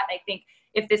to do that. And I think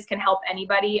if this can help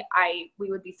anybody, we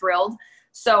would be thrilled.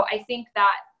 So I think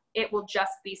that it will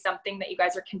just be something that you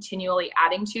guys are continually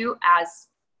adding to as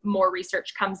more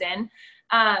research comes in.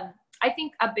 I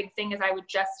think a big thing is I would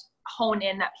just hone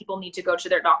in that people need to go to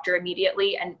their doctor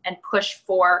immediately and push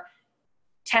for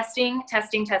testing,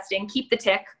 keep the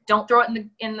tick. Don't throw it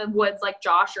in the woods like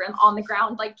Josh, or on the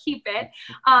ground, like keep it,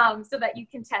 so that you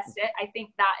can test it. I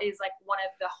think that is like one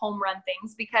of the home run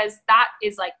things, because that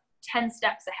is like 10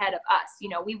 steps ahead of us. You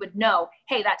know, we would know,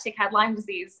 hey, that tick had Lyme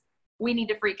disease, we need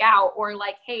to freak out, or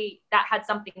like, hey, that had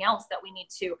something else that we need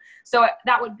to. So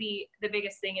that would be the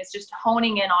biggest thing, is just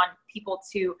honing in on people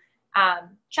to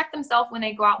check themselves when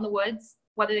they go out in the woods,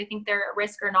 whether they think they're at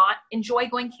risk or not. Enjoy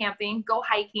going camping, go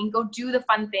hiking, go do the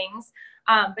fun things,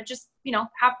 but just, you know,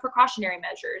 have precautionary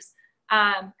measures.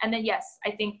 And then, yes,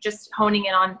 I think just honing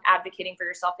in on advocating for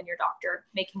yourself and your doctor,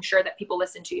 making sure that people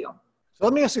listen to you. So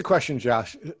let me ask you a question,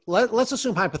 Josh. Let's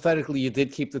assume hypothetically you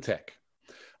did keep the tick,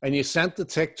 and you sent the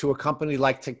tick to a company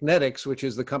like Tichnetics, which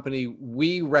is the company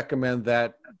we recommend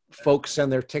that folks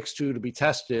send their ticks to be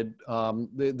tested.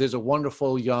 There's a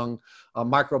wonderful young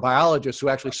microbiologist who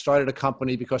actually started a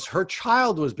company because her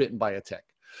child was bitten by a tick.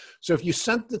 So if you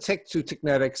sent the tick to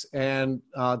Tichnetics and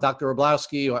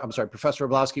Professor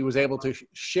Orlowski was able to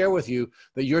share with you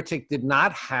that your tick did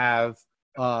not have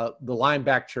the Lyme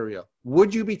bacteria,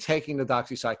 would you be taking the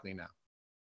doxycycline now?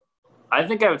 I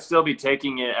think I would still be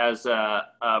taking it as a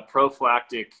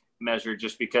prophylactic measure,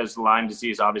 just because Lyme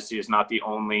disease obviously is not the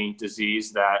only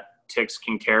disease that ticks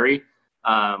can carry.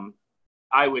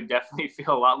 I would definitely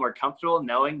feel a lot more comfortable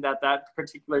knowing that that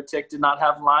particular tick did not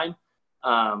have Lyme.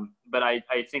 But I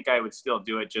think I would still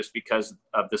do it, just because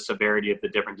of the severity of the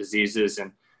different diseases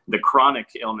and the chronic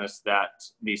illness that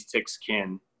these ticks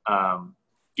can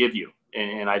give you.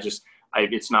 And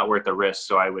it's not worth the risk.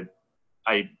 So I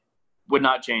would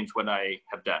not change what I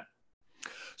have done.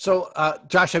 So,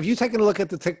 Josh, have you taken a look at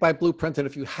the Tick Bite Blueprint? And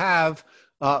if you have,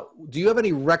 do you have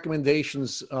any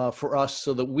recommendations for us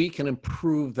so that we can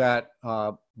improve that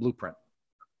blueprint?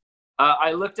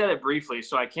 I looked at it briefly,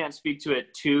 so I can't speak to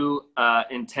it too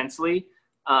intensely.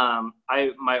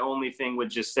 My only thing would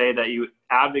just say that you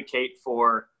advocate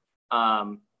for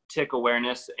tick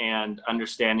awareness and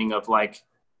understanding of, like,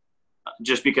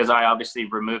 just because I obviously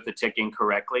removed the tick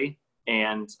incorrectly,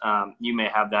 and you may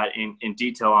have that in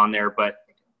detail on there, but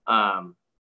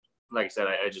like I said,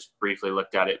 I just briefly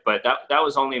looked at it, but that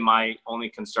was my only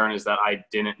concern, is that I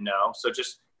didn't know. So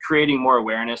just creating more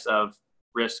awareness of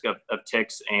risk of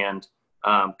ticks and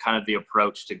kind of the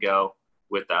approach to go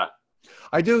with that.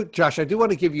 Josh, I do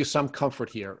want to give you some comfort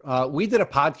here. We did a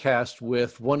podcast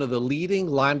with one of the leading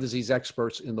Lyme disease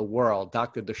experts in the world,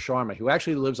 Dr. DeSharma, who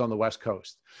actually lives on the West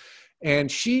Coast.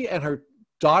 And she and her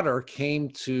daughter came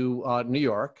to New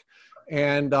York.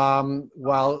 And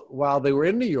while they were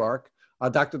in New York,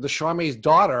 Dr. DeSharma's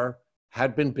daughter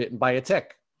had been bitten by a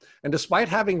tick. And despite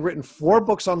having written 4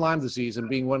 books on Lyme disease and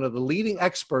being one of the leading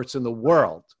experts in the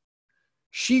world,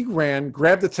 she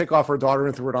grabbed the tick off her daughter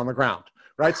and threw it on the ground,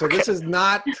 right? So this is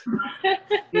not,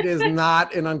 it is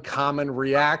not an uncommon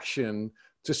reaction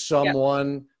to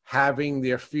someone having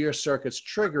their fear circuits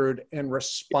triggered and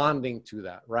responding to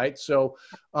that, right? So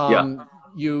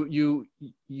you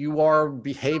are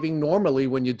behaving normally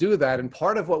when you do that. And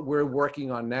part of what we're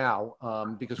working on now,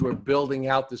 because we're building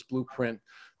out this blueprint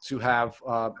to have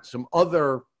some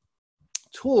other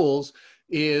tools,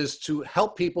 is to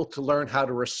help people to learn how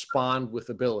to respond with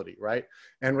ability, right?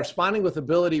 And responding with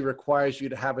ability requires you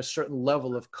to have a certain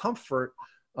level of comfort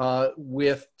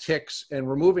with ticks and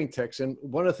removing ticks. And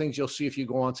one of the things you'll see if you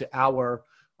go onto our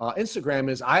Instagram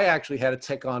is I actually had a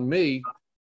tick on me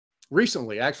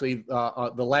recently, actually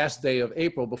the last day of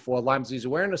April before Lyme Disease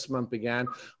Awareness Month began.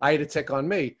 I had a tick on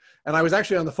me. And I was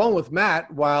actually on the phone with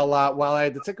Matt while I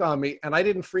had the tick on me, and I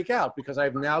didn't freak out because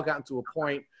I've now gotten to a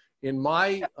point in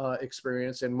my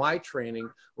experience and my training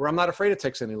where I'm not afraid of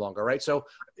ticks any longer, right? So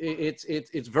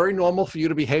it's very normal for you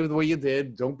to behave the way you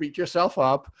did. Don't beat yourself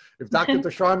up. If Dr.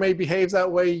 DeSharma behaves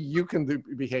that way, you can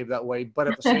behave that way. But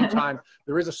at the same time,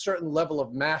 there is a certain level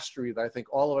of mastery that I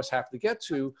think all of us have to get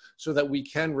to so that we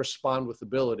can respond with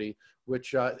ability,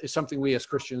 which is something we as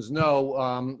Christians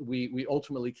know we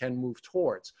ultimately can move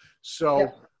towards.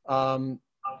 So.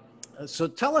 So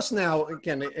tell us now,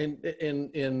 again,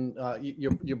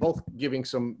 you're both giving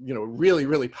some, really,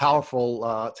 really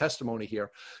powerful testimony here.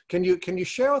 Can you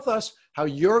share with us how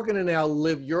you're going to now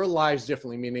live your lives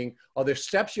differently? Meaning, are there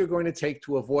steps you're going to take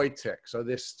to avoid ticks? Are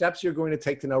there steps you're going to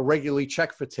take to now regularly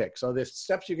check for ticks? Are there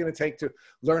steps you're going to take to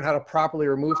learn how to properly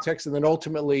remove ticks, and then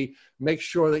ultimately make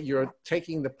sure that you're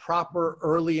taking the proper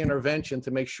early intervention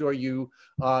to make sure you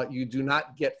do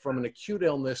not get from an acute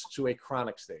illness to a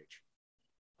chronic stage?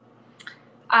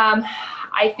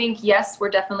 I think, yes, we're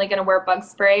definitely going to wear bug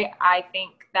spray. I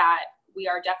think that we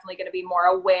are definitely going to be more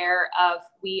aware of,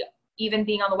 even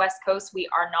being on the West Coast, we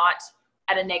are not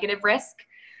at a negative risk.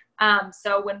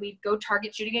 So when we go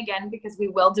target shooting again, because we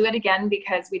will do it again,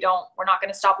 because we're not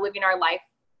going to stop living our life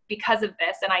because of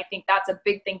this. And I think that's a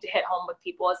big thing to hit home with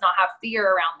people, is not have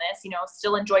fear around this,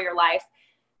 still enjoy your life.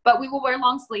 But we will wear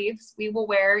long sleeves. We will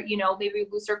wear, maybe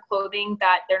looser clothing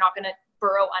that they're not going to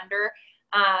burrow under,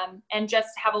 and just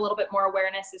have a little bit more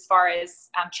awareness as far as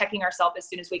checking ourselves as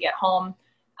soon as we get home,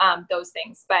 those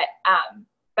things. But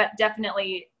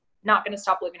definitely not going to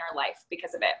stop living our life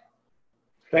because of it.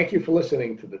 Thank you for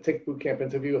listening to the Tick Bootcamp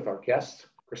interview with our guests,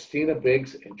 Christina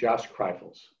Biggs and Josh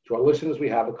Kreifels. To our listeners, we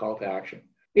have a call to action.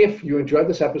 If you enjoyed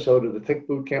this episode of the Tick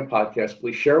Bootcamp podcast,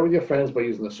 please share it with your friends by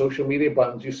using the social media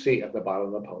buttons you see at the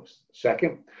bottom of the post.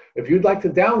 Second, if you'd like to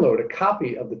download a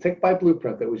copy of the Tick Bite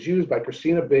Blueprint that was used by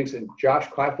Christina Biggs and Josh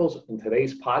Kreifels in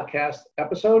today's podcast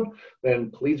episode, then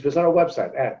please visit our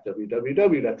website at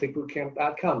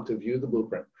www.tickbootcamp.com to view the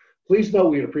blueprint. Please note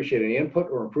we'd appreciate any input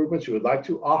or improvements you would like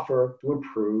to offer to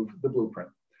improve the blueprint.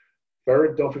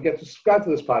 Third, don't forget to subscribe to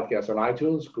this podcast on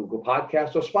iTunes, Google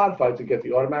Podcasts, or Spotify to get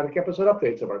the automatic episode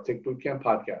updates of our Tick Bootcamp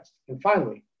podcast. And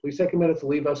finally, please take a minute to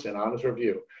leave us an honest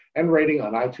review and rating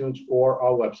on iTunes or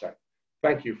our website.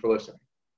 Thank you for listening.